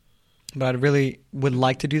 But I really would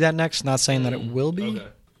like to do that next. Not saying that it will be,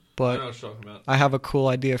 but I know what you're talking about. I have a cool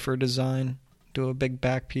idea for a design. Do a big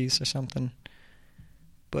back piece or something.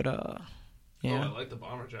 But yeah. I like the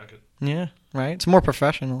bomber jacket. Yeah, right. It's more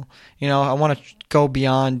professional. You know, I want to go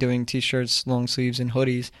beyond doing t-shirts, long sleeves, and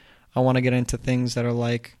hoodies. I want to get into things that are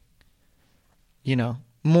like, you know,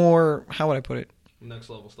 more, how would I put it? Next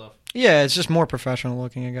level stuff. Yeah, it's just more professional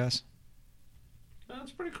looking, I guess.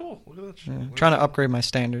 That's pretty cool. Look at that shit. Yeah, trying to upgrade my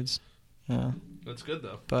standards. Yeah. That's good,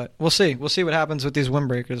 though. But we'll see. We'll see what happens with these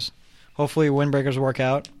windbreakers. Hopefully windbreakers work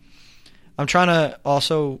out. I'm trying to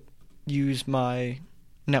also use my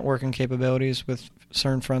networking capabilities with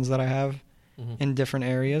certain friends that I have in different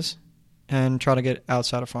areas and try to get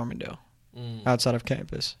outside of Farmingdale, outside of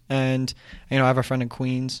campus. And, you know, I have a friend in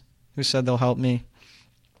Queens who said they'll help me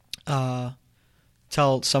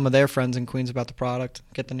tell some of their friends in Queens about the product,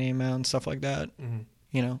 get the name out and stuff like that.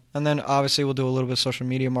 You know, and then obviously we'll do a little bit of social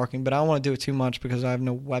media marketing, but I don't want to do it too much because I have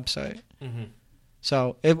no website.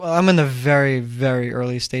 So I'm in the very, very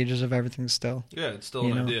early stages of everything still. Yeah, it's still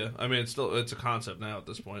an idea. I mean, it's a concept now at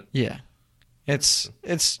this point. Yeah, it's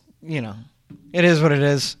you know, it is what it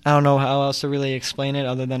is. I don't know how else to really explain it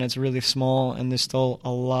other than it's really small and there's still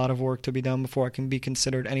a lot of work to be done before I can be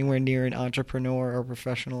considered anywhere near an entrepreneur or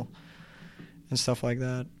professional and stuff like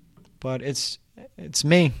that. But it's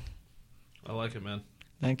me. I like it, man.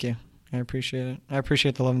 Thank you. I appreciate it. I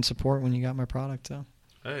appreciate the love and support when you got my product, though.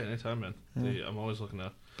 Hey, anytime, man. Yeah. I'm always looking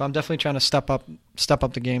to. But I'm definitely trying to step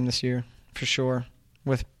up the game this year, for sure,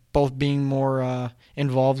 with both being more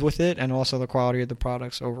involved with it and also the quality of the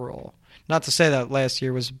products overall. Not to say that last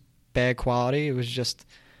year was bad quality. It was just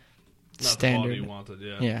not standard. The quality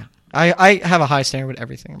you wanted, Yeah. I have a high standard with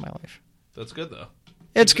everything in my life. That's good, though.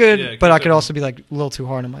 It's good, but I could also be like a little too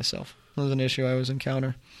hard on myself. That was an issue I always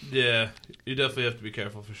encounter. Yeah, you definitely have to be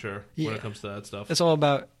careful for sure when it comes to that stuff. It's all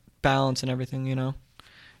about balance and everything, you know?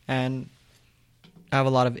 And I have a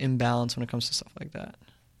lot of imbalance when it comes to stuff like that.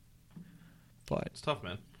 But it's tough,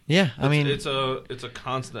 man. Yeah, I mean, it's a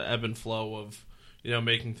constant ebb and flow of, you know,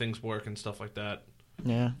 making things work and stuff like that.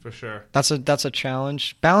 Yeah, for sure. That's a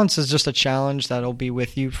challenge. Balance is just a challenge that'll be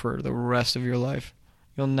with you for the rest of your life.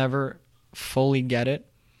 You'll never fully get it.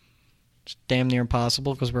 It's damn near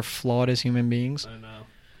impossible because we're flawed as human beings. I know.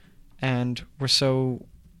 And we're so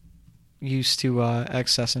used to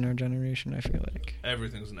excess in our generation, I feel like.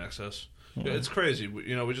 Everything's in excess. Yeah. It's crazy.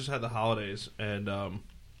 You know, we just had the holidays, and I'm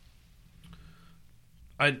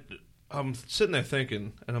sitting there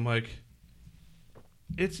thinking, and I'm like,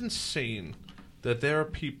 it's insane that there are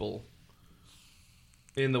people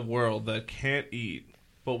in the world that can't eat,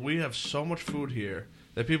 but we have so much food here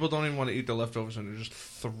that people don't even want to eat the leftovers and they're just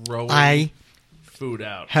throwing food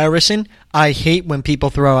out. Harrison, I hate when people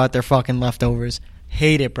throw out their fucking leftovers.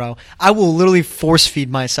 Hate it, bro. I will literally force feed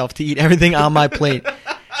myself to eat everything on my plate.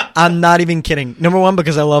 I'm not even kidding. Number one,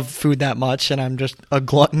 because I love food that much and I'm just a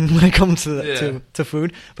glutton when it comes to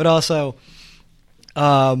food. But also,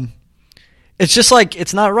 It's just like,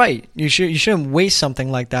 it's not right. You shouldn't waste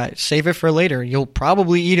something like that. Save it for later. You'll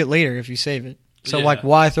probably eat it later if you save it. So like,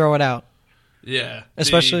 why throw it out? Yeah.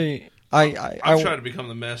 Especially, I've tried to become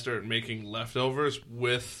the master at making leftovers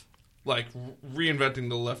with, like, reinventing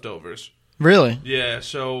the leftovers. Really? Yeah,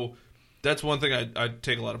 so that's one thing I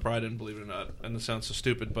take a lot of pride in, believe it or not. And it sounds so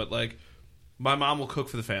stupid, but, like, my mom will cook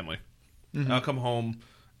for the family. Mm-hmm. I'll come home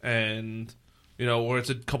and, you know, or it's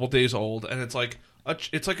a couple days old, and it's like a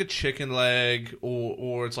chicken leg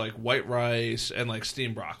or it's like white rice and, like,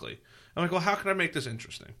 steamed broccoli. I'm like, well, how can I make this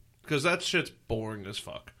interesting? Because that shit's boring as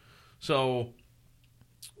fuck. So,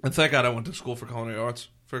 and thank God I went to school for culinary arts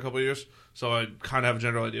for a couple of years, so I kind of have a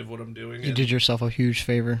general idea of what I'm doing. You did yourself a huge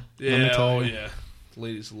favor. Yeah, yeah.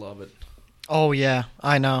 Ladies love it. Oh yeah,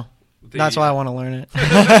 I know. That's why I want to learn it.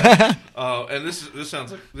 And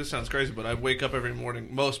this sounds crazy, but I wake up every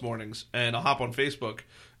morning, most mornings, and I'll hop on Facebook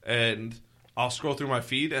and I'll scroll through my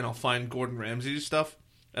feed and I'll find Gordon Ramsay's stuff,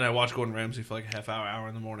 and I watch Gordon Ramsay for like a half hour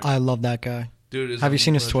in the morning. I love that guy. Dude, have you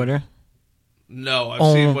seen his Twitter? No,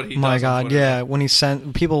 I've seen what he does. Oh my God, yeah. When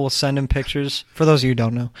people will send him pictures. For those of you who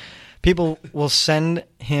don't know, people will send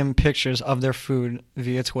him pictures of their food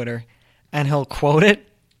via Twitter, and he'll quote it,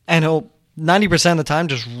 and he'll 90% of the time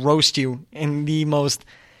just roast you in the most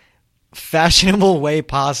fashionable way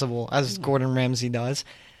possible, as Gordon Ramsay does,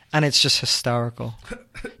 and it's just hysterical.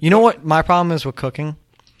 You know what my problem is with cooking?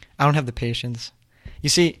 I don't have the patience. You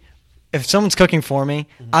see, if someone's cooking for me,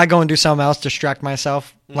 I go and do something else, distract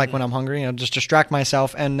myself, like when I'm hungry, I'll just distract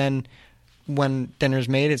myself, and then when dinner's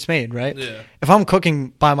made, it's made, right? Yeah. If I'm cooking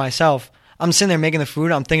by myself, I'm sitting there making the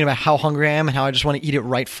food, I'm thinking about how hungry I am and how I just want to eat it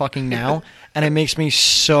right fucking now, and it makes me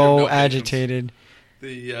so agitated.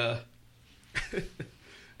 The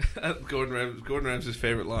Gordon Ramsay's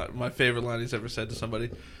favorite line, my favorite line he's ever said to somebody: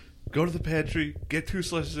 "Go to the pantry, get 2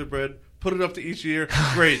 slices of bread, put it up to each ear.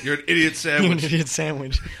 Great, you're an idiot sandwich." You're an idiot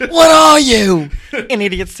sandwich. What are you? An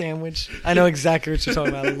idiot sandwich. I know exactly what you're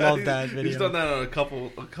talking about. I love that video. He's done that on a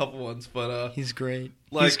couple ones, but he's great.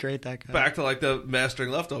 Like, he's great, that guy. Back to like the mastering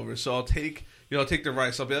leftovers. So I'll take the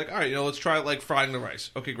rice. I'll be like, all right, let's try like frying the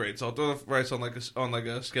rice. Okay, great. So I'll throw the rice on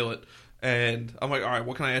a skillet. And I'm like, all right,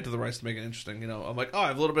 what can I add to the rice to make it interesting? I'm like, oh, I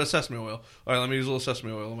have a little bit of sesame oil. All right, let me use a little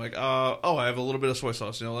sesame oil. I'm like, oh, I have a little bit of soy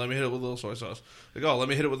sauce. Let me hit it with a little soy sauce. Like, oh, let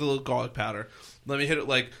me hit it with a little garlic powder. Let me hit it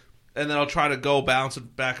and then I'll try to go bounce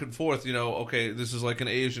it back and forth. Okay, this is like an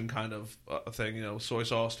Asian kind of thing. Soy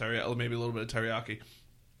sauce, teriyaki, maybe a little bit of teriyaki.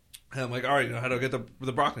 And I'm like, all right, how do I get the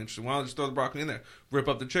broccoli interesting? Why don't I just throw the broccoli in there, rip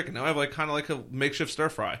up the chicken? Now I have kind of like a makeshift stir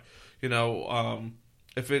fry. And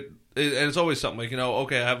it's always something like,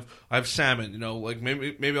 okay, I have salmon, like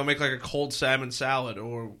maybe I'll make like a cold salmon salad,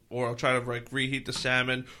 or I'll try to like reheat the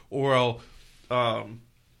salmon, or I'll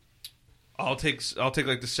take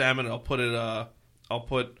like the salmon and I'll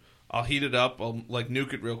heat it up, I'll like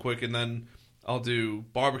nuke it real quick, and then I'll do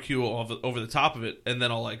barbecue over the top of it, and then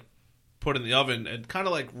I'll like put it in the oven and kind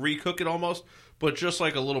of like recook it almost, but just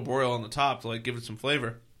like a little broil on the top to like give it some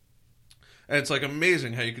flavor. And it's like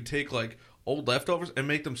amazing how you could take like old leftovers and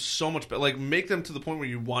make them so much better. Like, make them to the point where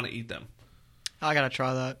you want to eat them. I gotta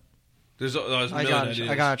try that. There's a million ideas.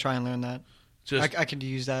 I gotta try and learn that. I could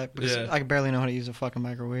use that because I barely know how to use a fucking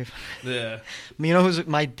microwave. Yeah. Who's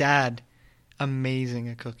my dad? Amazing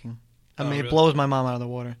at cooking. Really? It blows my mom out of the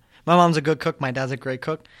water. My mom's a good cook. My dad's a great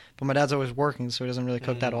cook, but my dad's always working, so he doesn't really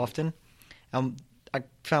cook that often. I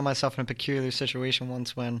found myself in a peculiar situation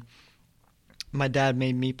once when my dad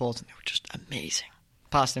made meatballs, and they were just amazing.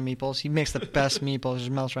 Pasta meatballs. He makes the best meatballs.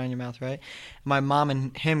 Just melts right in your mouth, right? My mom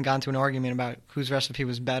and him got into an argument about whose recipe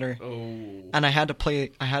was better. Oh. And I had to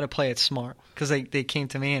play it smart because they came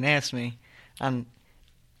to me and asked me, and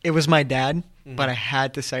it was my dad, but I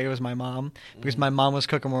had to say it was my mom because my mom was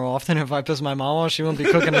cooking more often. If I pissed my mom off, she wouldn't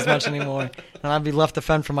be cooking as much anymore, and I'd be left to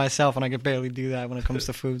fend for myself, and I could barely do that when it comes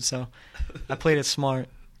to food. So I played it smart.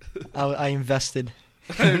 I invested.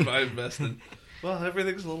 I invested. Well,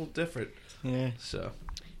 everything's a little different. Yeah. So.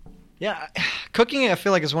 Yeah, cooking, I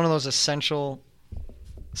feel like, is one of those essential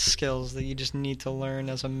skills that you just need to learn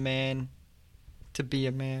as a man to be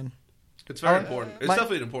a man. It's very important. It's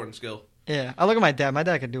definitely an important skill. Yeah, I look at my dad. My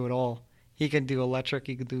dad could do it all. He could do electric.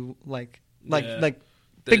 He could do like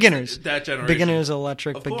beginners. That generation. Beginners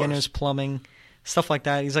electric, Of beginners course. plumbing, stuff like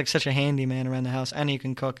that. He's like such a handy man around the house, and he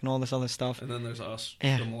can cook and all this other stuff. And then there's us,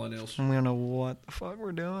 Yeah. the millennials. And we don't know what the fuck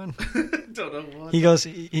we're doing. Don't know what. He goes,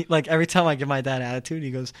 like, every time I give my dad attitude, he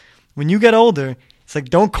goes, when you get older, it's like,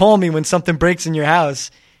 don't call me when something breaks in your house.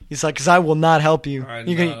 He's like, because I will not help you.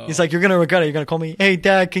 He's like, you're going to regret it. You're going to call me, hey,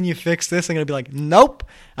 Dad, can you fix this? I'm going to be like, nope,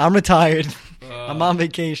 I'm retired. I'm on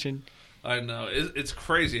vacation. I know. It's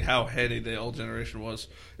crazy how heady the old generation was.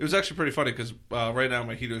 It was actually pretty funny because right now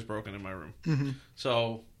my heater's broken in my room. Mm-hmm.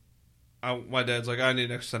 So my dad's like, I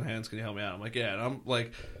need an extra set of hands. Can you help me out? I'm like, yeah. And I'm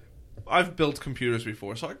like, I've built computers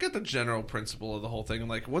before, so I get the general principle of the whole thing. And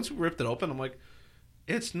like, once we ripped it open, I'm like,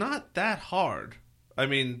 it's not that hard. I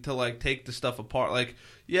mean, to like take the stuff apart. Like,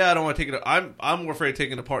 yeah, I don't want to take it. I'm more afraid of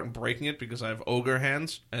taking it apart and breaking it because I have ogre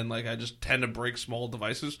hands and like I just tend to break small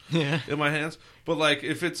devices in my hands. But like,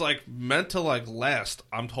 if it's like meant to like last,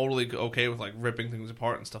 I'm totally okay with like ripping things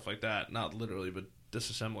apart and stuff like that. Not literally, but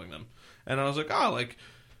disassembling them. And I was like, oh, like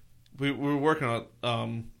we were working on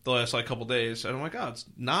it the last like couple days, and I'm like, oh, it's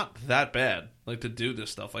not that bad. Like to do this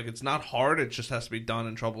stuff, like it's not hard. It just has to be done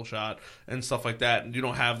and troubleshot and stuff like that. And you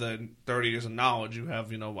don't have the 30 years of knowledge. You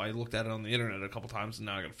have, I looked at it on the internet a couple times, and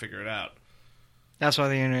now I got to figure it out. That's why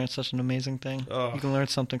the internet's such an amazing thing. You can learn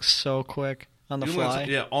something so quick on the fly.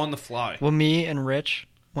 Yeah, on the fly. Well, me and Rich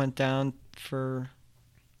went down for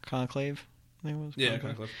Conclave. I think it was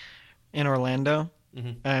Conclave in Orlando,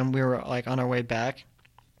 mm-hmm. and we were like on our way back.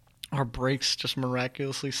 Our brakes just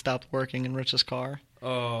miraculously stopped working in Rich's car.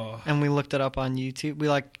 Oh. And we looked it up on YouTube. We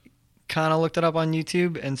like kind of looked it up on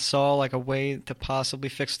YouTube and saw like a way to possibly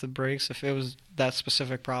fix the brakes if it was that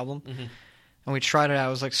specific problem. Mm-hmm. And we tried it out.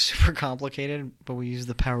 It was like super complicated, but we used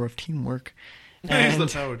the power of teamwork.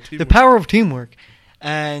 The power of teamwork.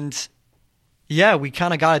 And yeah, we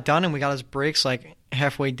kind of got it done, and we got his brakes like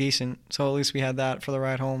halfway decent. So at least we had that for the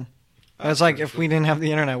ride home. It's like if we didn't have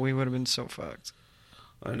the internet, we would have been so fucked.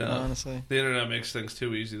 I know. Honestly, the internet makes things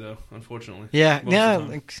too easy, though. Unfortunately. Yeah.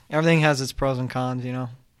 Like, everything has its pros and cons.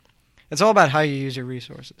 It's all about how you use your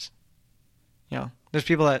resources. There's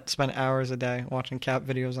people that spend hours a day watching cat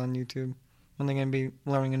videos on YouTube when they're going to be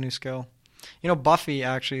learning a new skill. Buffy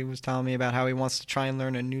actually was telling me about how he wants to try and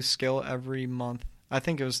learn a new skill every month. I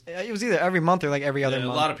think it was either every month or like every other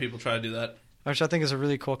month. A lot of people try to do that. Which I think is a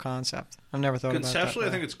really cool concept. I've never thought about that. Conceptually,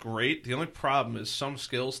 I think it's great. The only problem is some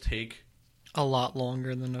skills take a lot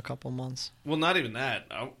longer than a couple months. Well, not even that.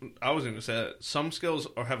 I was going to say that some skills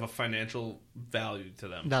have a financial value to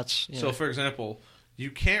them. So, for example,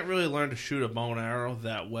 you can't really learn to shoot a bow and arrow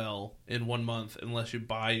that well in 1 month unless you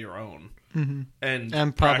buy your own. Mm-hmm.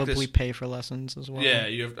 And probably pay for lessons as well. Yeah,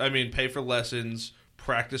 pay for lessons,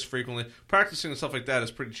 practice frequently. Practicing and stuff like that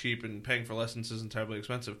is pretty cheap, and paying for lessons isn't terribly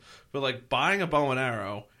expensive. But, like, buying a bow and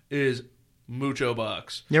arrow is mucho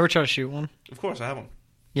bucks. You ever try to shoot one? Of course, I have one.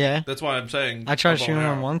 Yeah? That's why I'm saying I tried shooting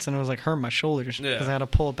one once, and it was like hurting my shoulders because I had to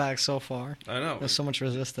pull it back so far. I know. There's so much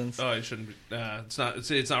resistance. Oh, you shouldn't be. It's not.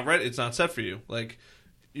 It's not ready. It's not set for you. Like,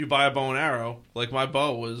 you buy a bow and arrow. Like, my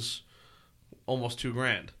bow was almost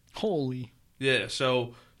 $2,000. Holy. Yeah.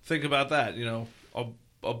 So think about that.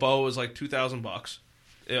 A bow is like $2,000.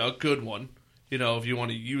 A good one. If you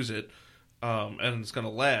want to use it, and it's gonna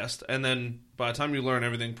last. And then by the time you learn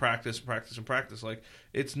everything, practice. Like,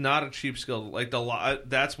 it's not a cheap skill. Like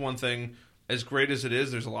that's one thing. As great as it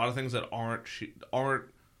is, there's a lot of things that aren't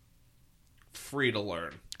free to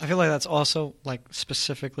learn. I feel like that's also, like,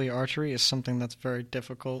 specifically archery is something that's very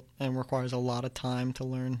difficult and requires a lot of time to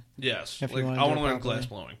learn. Yes. Like, I want to learn glass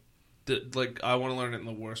blowing. I want to learn it in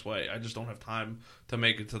the worst way. I just don't have time to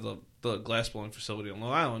make it to the glass blowing facility on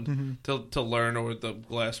Long Island to learn, or the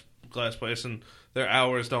glass place, and their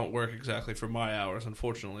hours don't work exactly for my hours,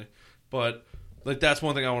 unfortunately. But like, that's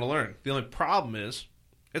one thing I want to learn. The only problem is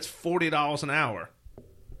it's $40 an hour.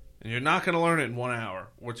 And you're not going to learn it in 1 hour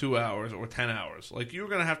or 2 hours or 10 hours. Like, you're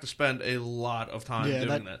going to have to spend a lot of time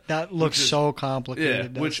doing that. That looks so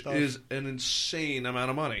complicated. Yeah, which is an insane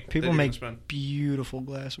amount of money. People make beautiful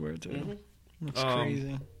glassware, too. Mm-hmm. It's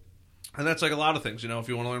crazy. And that's like a lot of things, if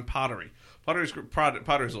you want to learn pottery. Pottery's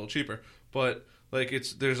a little cheaper. But, like,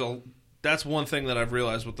 that's one thing that I've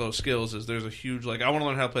realized with those skills is there's a huge, like, I want to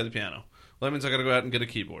learn how to play the piano. Well, that means I got to go out and get a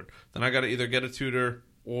keyboard. Then I got to either get a tutor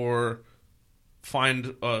or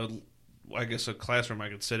find a classroom I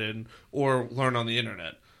could sit in, or learn on the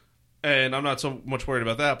internet. And I'm not so much worried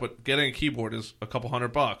about that, but getting a keyboard is a couple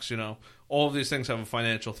 $100, All of these things have a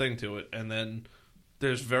financial thing to it, and then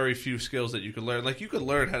there's very few skills that you could learn. Like, you could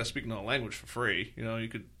learn how to speak another language for free,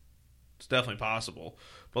 it's definitely possible.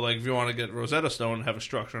 But, like, if you want to get Rosetta Stone and have a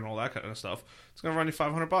structure and all that kind of stuff, it's going to run you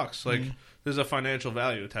 $500. Like, there's a financial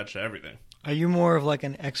value attached to everything. Are you more of like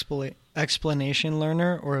an explanation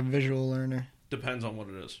learner or a visual learner? Depends on what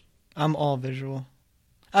it is. I'm all visual.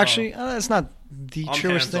 Actually, that's not the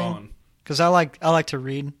truest thing. Because I like to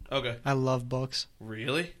read. Okay. I love books.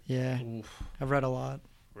 Really? Yeah. Oof. I've read a lot.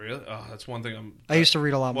 Really? Oh, that's one thing I used to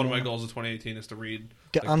read a lot more. One of my goals of 2018 is to read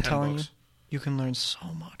I'm 10 telling books. you can learn so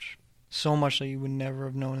much. So much that you would never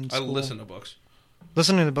have known in school. I listen to books.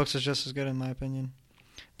 Listening to books is just as good, in my opinion.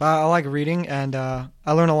 But I like reading, and I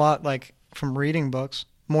learn a lot like from reading books,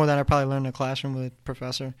 more than I probably learn in a classroom with a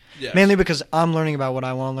professor. Yes. Mainly because I'm learning about what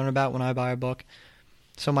I want to learn about when I buy a book.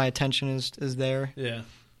 So my attention is there. Yeah.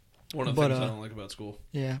 One of the things I don't like about school.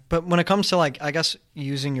 Yeah. But when it comes to, like, I guess,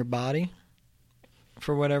 using your body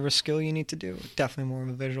for whatever skill you need to do, definitely more of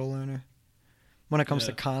a visual learner. When it comes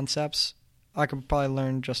to concepts, I could probably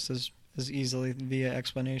learn just as easily via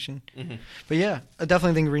explanation. Mm-hmm. But yeah, I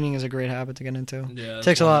definitely think reading is a great habit to get into. Yeah, it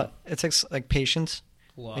takes a lot. It takes like patience.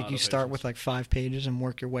 Like you start with like 5 pages and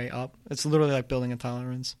work your way up. It's literally like building a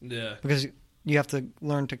tolerance. Yeah. Because you have to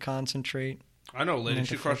learn to concentrate. I know a lady.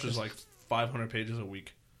 She crushes like 500 pages a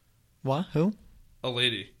week. What? Who? A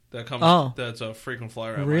lady that comes. That's a frequent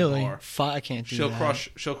flyer at really? my bar. I can't do that.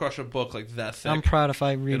 She'll crush a book like that thick. I'm proud if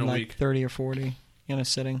I read like week. 30 or 40 in a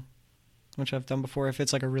sitting, which I've done before. If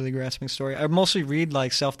it's like a really grasping story, I mostly read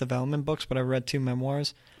like self-development books, but I've read 2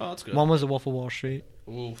 memoirs. Oh, that's good. One was The Wolf of Wall Street.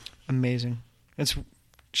 Oof. Amazing. It's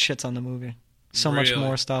shits on the movie. So much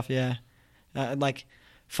more stuff. Yeah, like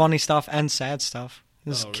funny stuff and sad stuff.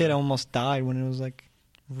 This kid almost died when he was like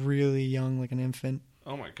really young, like an infant.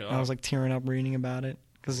 Oh my god! And I was like tearing up reading about it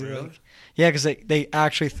because really? Because they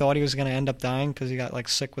actually thought he was going to end up dying because he got like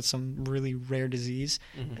sick with some really rare disease.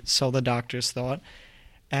 Mm-hmm. So the doctors thought,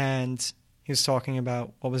 and he was talking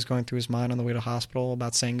about what was going through his mind on the way to hospital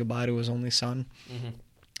about saying goodbye to his only son. Mm-hmm.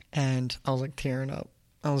 And I was like tearing up.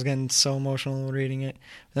 I was getting so emotional reading it.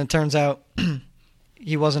 And it turns out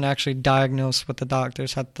he wasn't actually diagnosed what the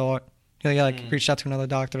doctors had thought. He reached out to another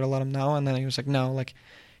doctor to let him know, and then he was like, no, like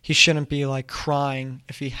he shouldn't be like crying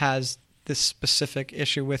if he has this specific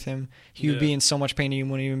issue with him. He would be in so much pain he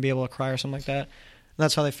wouldn't even be able to cry or something like that. And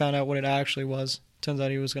that's how they found out what it actually was. Turns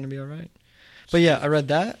out he was going to be all right. But yeah, I read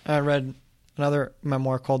that. I read another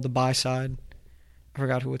memoir called The By-Side. I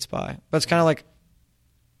forgot who it's by. But it's kind of like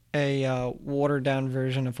a watered-down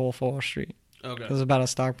version of Wolf of Wall Street. Okay. It was about a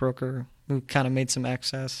stockbroker who kind of made some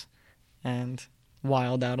excess and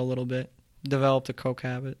wilded out a little bit, developed a coke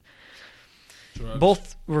habit. Drugs.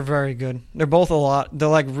 Both were very good. They're both a lot. They're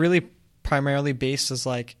like really primarily based as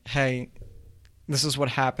like, hey, this is what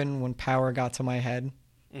happened when power got to my head,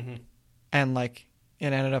 and like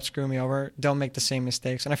it ended up screwing me over. Don't make the same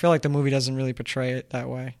mistakes. And I feel like the movie doesn't really portray it that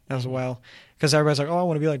way as well, because everybody's like, oh, I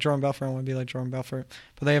want to be like Jordan Belfort. I want to be like Jordan Belfort,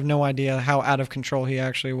 but they have no idea how out of control he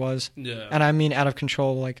actually was. Yeah. And I mean out of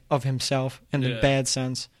control like of himself in the bad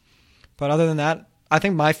sense. But other than that, I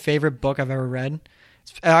think my favorite book I've ever read,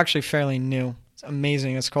 it's actually fairly new. It's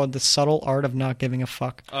amazing. It's called The Subtle Art of Not Giving a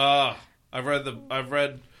Fuck. I've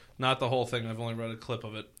read not the whole thing. I've only read a clip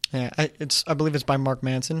of it. Yeah, I believe it's by Mark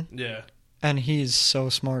Manson. Yeah. And he's so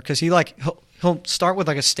smart because he'll start with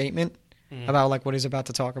like a statement about like what he's about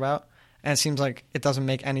to talk about, and it seems like it doesn't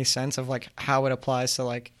make any sense of like how it applies to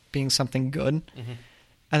like being something good.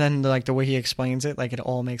 And then like the way he explains it, like it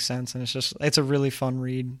all makes sense, and it's a really fun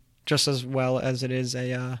read. Just as well as it is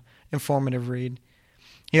a informative read.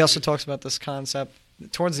 He also talks about this concept.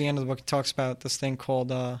 Towards the end of the book, he talks about this thing called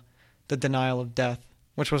the denial of death,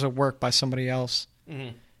 which was a work by somebody else.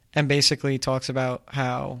 And basically talks about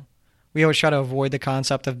how we always try to avoid the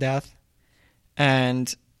concept of death,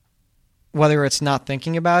 and whether it's not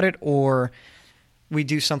thinking about it or we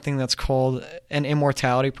do something that's called an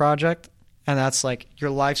immortality project, and that's like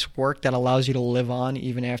your life's work that allows you to live on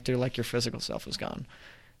even after like your physical self is gone.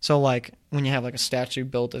 So, like, when you have, like, a statue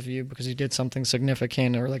built of you because you did something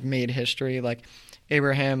significant or, like, made history, like,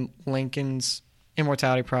 Abraham Lincoln's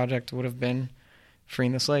immortality project would have been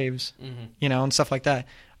freeing the slaves, you know, and stuff like that.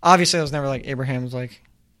 Obviously, that was never, like, Abraham's, like,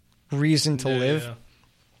 reason to live. Yeah.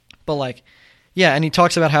 But, like, yeah, and he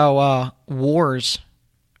talks about how wars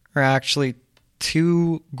are actually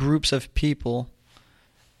 2 groups of people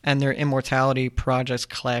and their immortality projects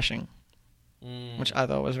clashing, which I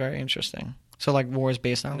thought was very interesting. So, like, war is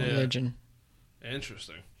based on religion.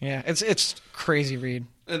 Interesting. Yeah, it's crazy read.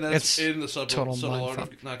 And that's in the subtle art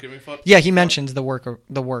of not giving a fuck? Yeah, he mentions the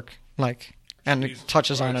work, like, and it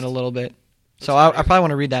touches on it a little bit. That's so I probably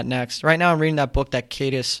want to read that next. Right now I'm reading that book that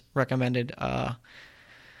Cadis recommended,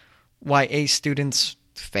 Why A students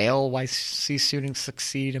fail, why C students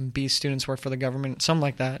succeed, and B students work for the government. Something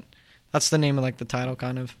like that. That's the name of, like, the title,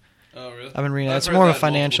 kind of. Oh, really? I've been reading it. It's more of a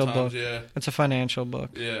financial book. Yeah. It's a financial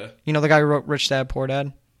book. Yeah. You know the guy who wrote Rich Dad, Poor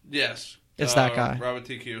Dad? Yes. It's that guy. Robert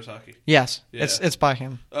T. Kiyosaki. Yes. Yeah. It's by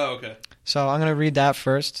him. Oh, okay. So I'm going to read that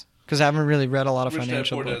first because I haven't really read a lot of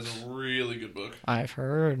financial books. Rich Dad, Poor Dad is a really good book. I've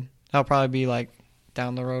heard. That'll probably be like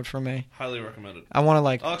down the road for me. Highly recommended. I want to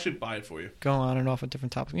like... I'll actually buy it for you. Go on and off with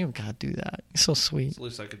different topics. You gotta do that. You're so sweet. It's the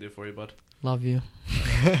least I could do for you, bud. Love you.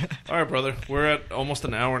 All right, brother. We're at almost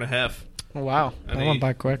an hour and a half. Oh, wow. That went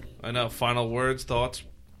by quick. I know. Final words, thoughts?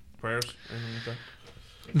 prayers, anything like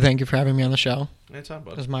that? Thank you for having me on the show. Anytime,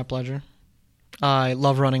 bud. It was my pleasure. I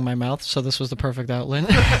love running my mouth, so this was the perfect outlet.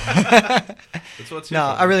 That's what's No,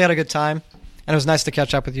 I really had a good time, and it was nice to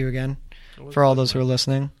catch up with you again. For all those who are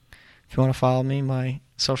listening, if you want to follow me, my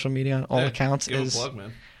social media on all accounts is plug,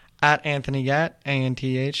 man. at Anthony Gatt,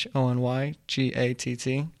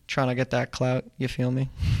 ANTHONYGATT. Trying to get that clout, you feel me?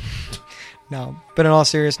 No, but in all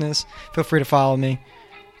seriousness, feel free to follow me.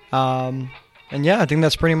 And yeah, I think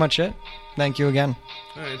that's pretty much it. Thank you again.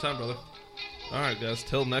 All right, anytime, brother. All right, guys.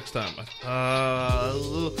 Till next time.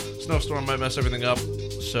 Snowstorm might mess everything up,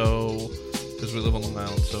 so because we live on Long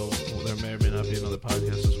Island, so there may or may not be another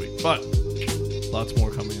podcast this week. But lots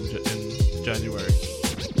more coming in January.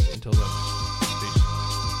 Until then, peace.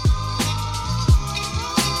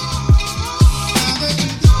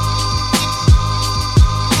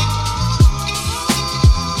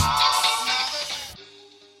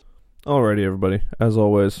 Alrighty, everybody. As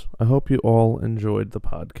always, I hope you all enjoyed the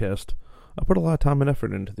podcast. I put a lot of time and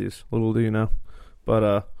effort into these, little do you know.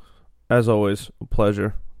 But as always, a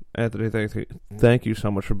pleasure. Anthony, thank you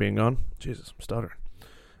so much for being on. Jesus, I'm stuttering.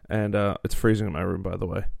 And it's freezing in my room, by the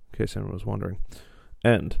way, in case anyone was wondering.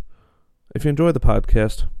 And if you enjoyed the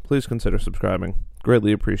podcast, please consider subscribing.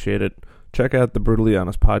 Greatly appreciate it. Check out the Brutally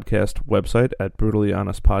Honest Podcast website at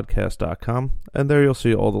brutallyhonestpodcast.com, and there you'll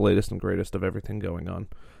see all the latest and greatest of everything going on.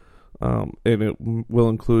 And it will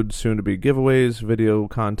include soon-to-be giveaways, video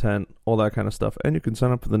content, all that kind of stuff. And you can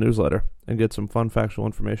sign up for the newsletter and get some fun, factual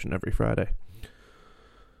information every Friday.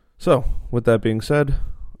 So, with that being said,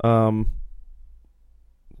 that's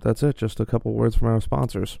it. Just a couple words from our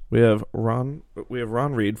sponsors. We have Ron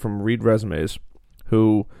Reed from Reed Resumes,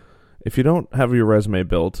 who, if you don't have your resume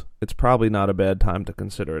built, it's probably not a bad time to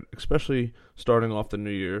consider it, especially starting off the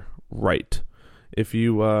new year right. If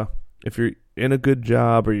you're in a good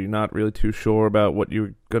job or you're not really too sure about what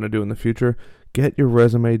you're going to do in the future, get your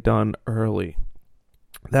resume done early.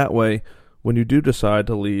 That way, when you do decide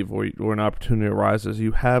to leave or an opportunity arises,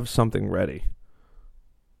 you have something ready.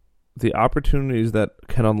 The opportunities that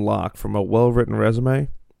can unlock from a well-written resume,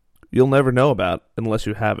 you'll never know about unless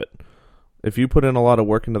you have it. If you put in a lot of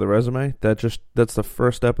work into the resume, that's the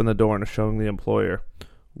first step in the door into showing the employer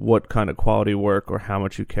what kind of quality work or how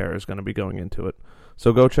much you care is going to be going into it.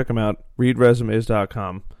 So go check him out,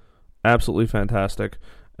 readresumes.com. Absolutely fantastic.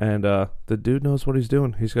 And the dude knows what he's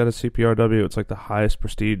doing. He's got a CPRW. It's like the highest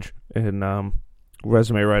prestige in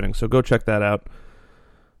resume writing. So go check that out.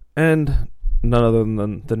 And none other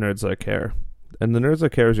than the Nerds That Care. And the Nerds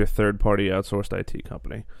That Care is your third-party outsourced IT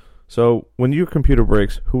company. So when your computer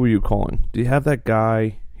breaks, who are you calling? Do you have that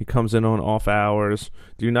guy? He comes in on off hours.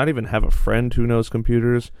 Do you not even have a friend who knows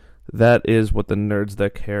computers? That is what the Nerds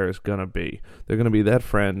That Care is going to be. They're going to be that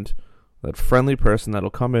friend, that friendly person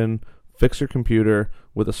that'll come in, fix your computer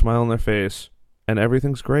with a smile on their face, and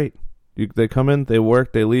everything's great. They come in, they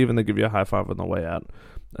work, they leave, and they give you a high five on the way out.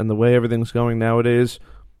 And the way everything's going nowadays,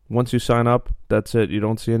 once you sign up, that's it. You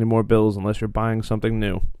don't see any more bills unless you're buying something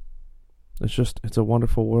new. It's a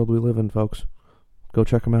wonderful world we live in, folks. Go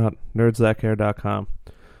check them out, nerdsthatcare.com.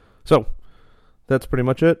 So, that's pretty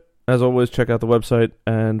much it. As always, check out the website,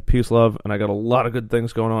 and peace, love, and I got a lot of good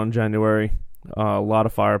things going on in January. A lot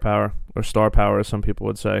of firepower, or star power, as some people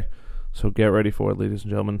would say. So get ready for it, ladies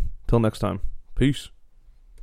and gentlemen. Till next time. Peace.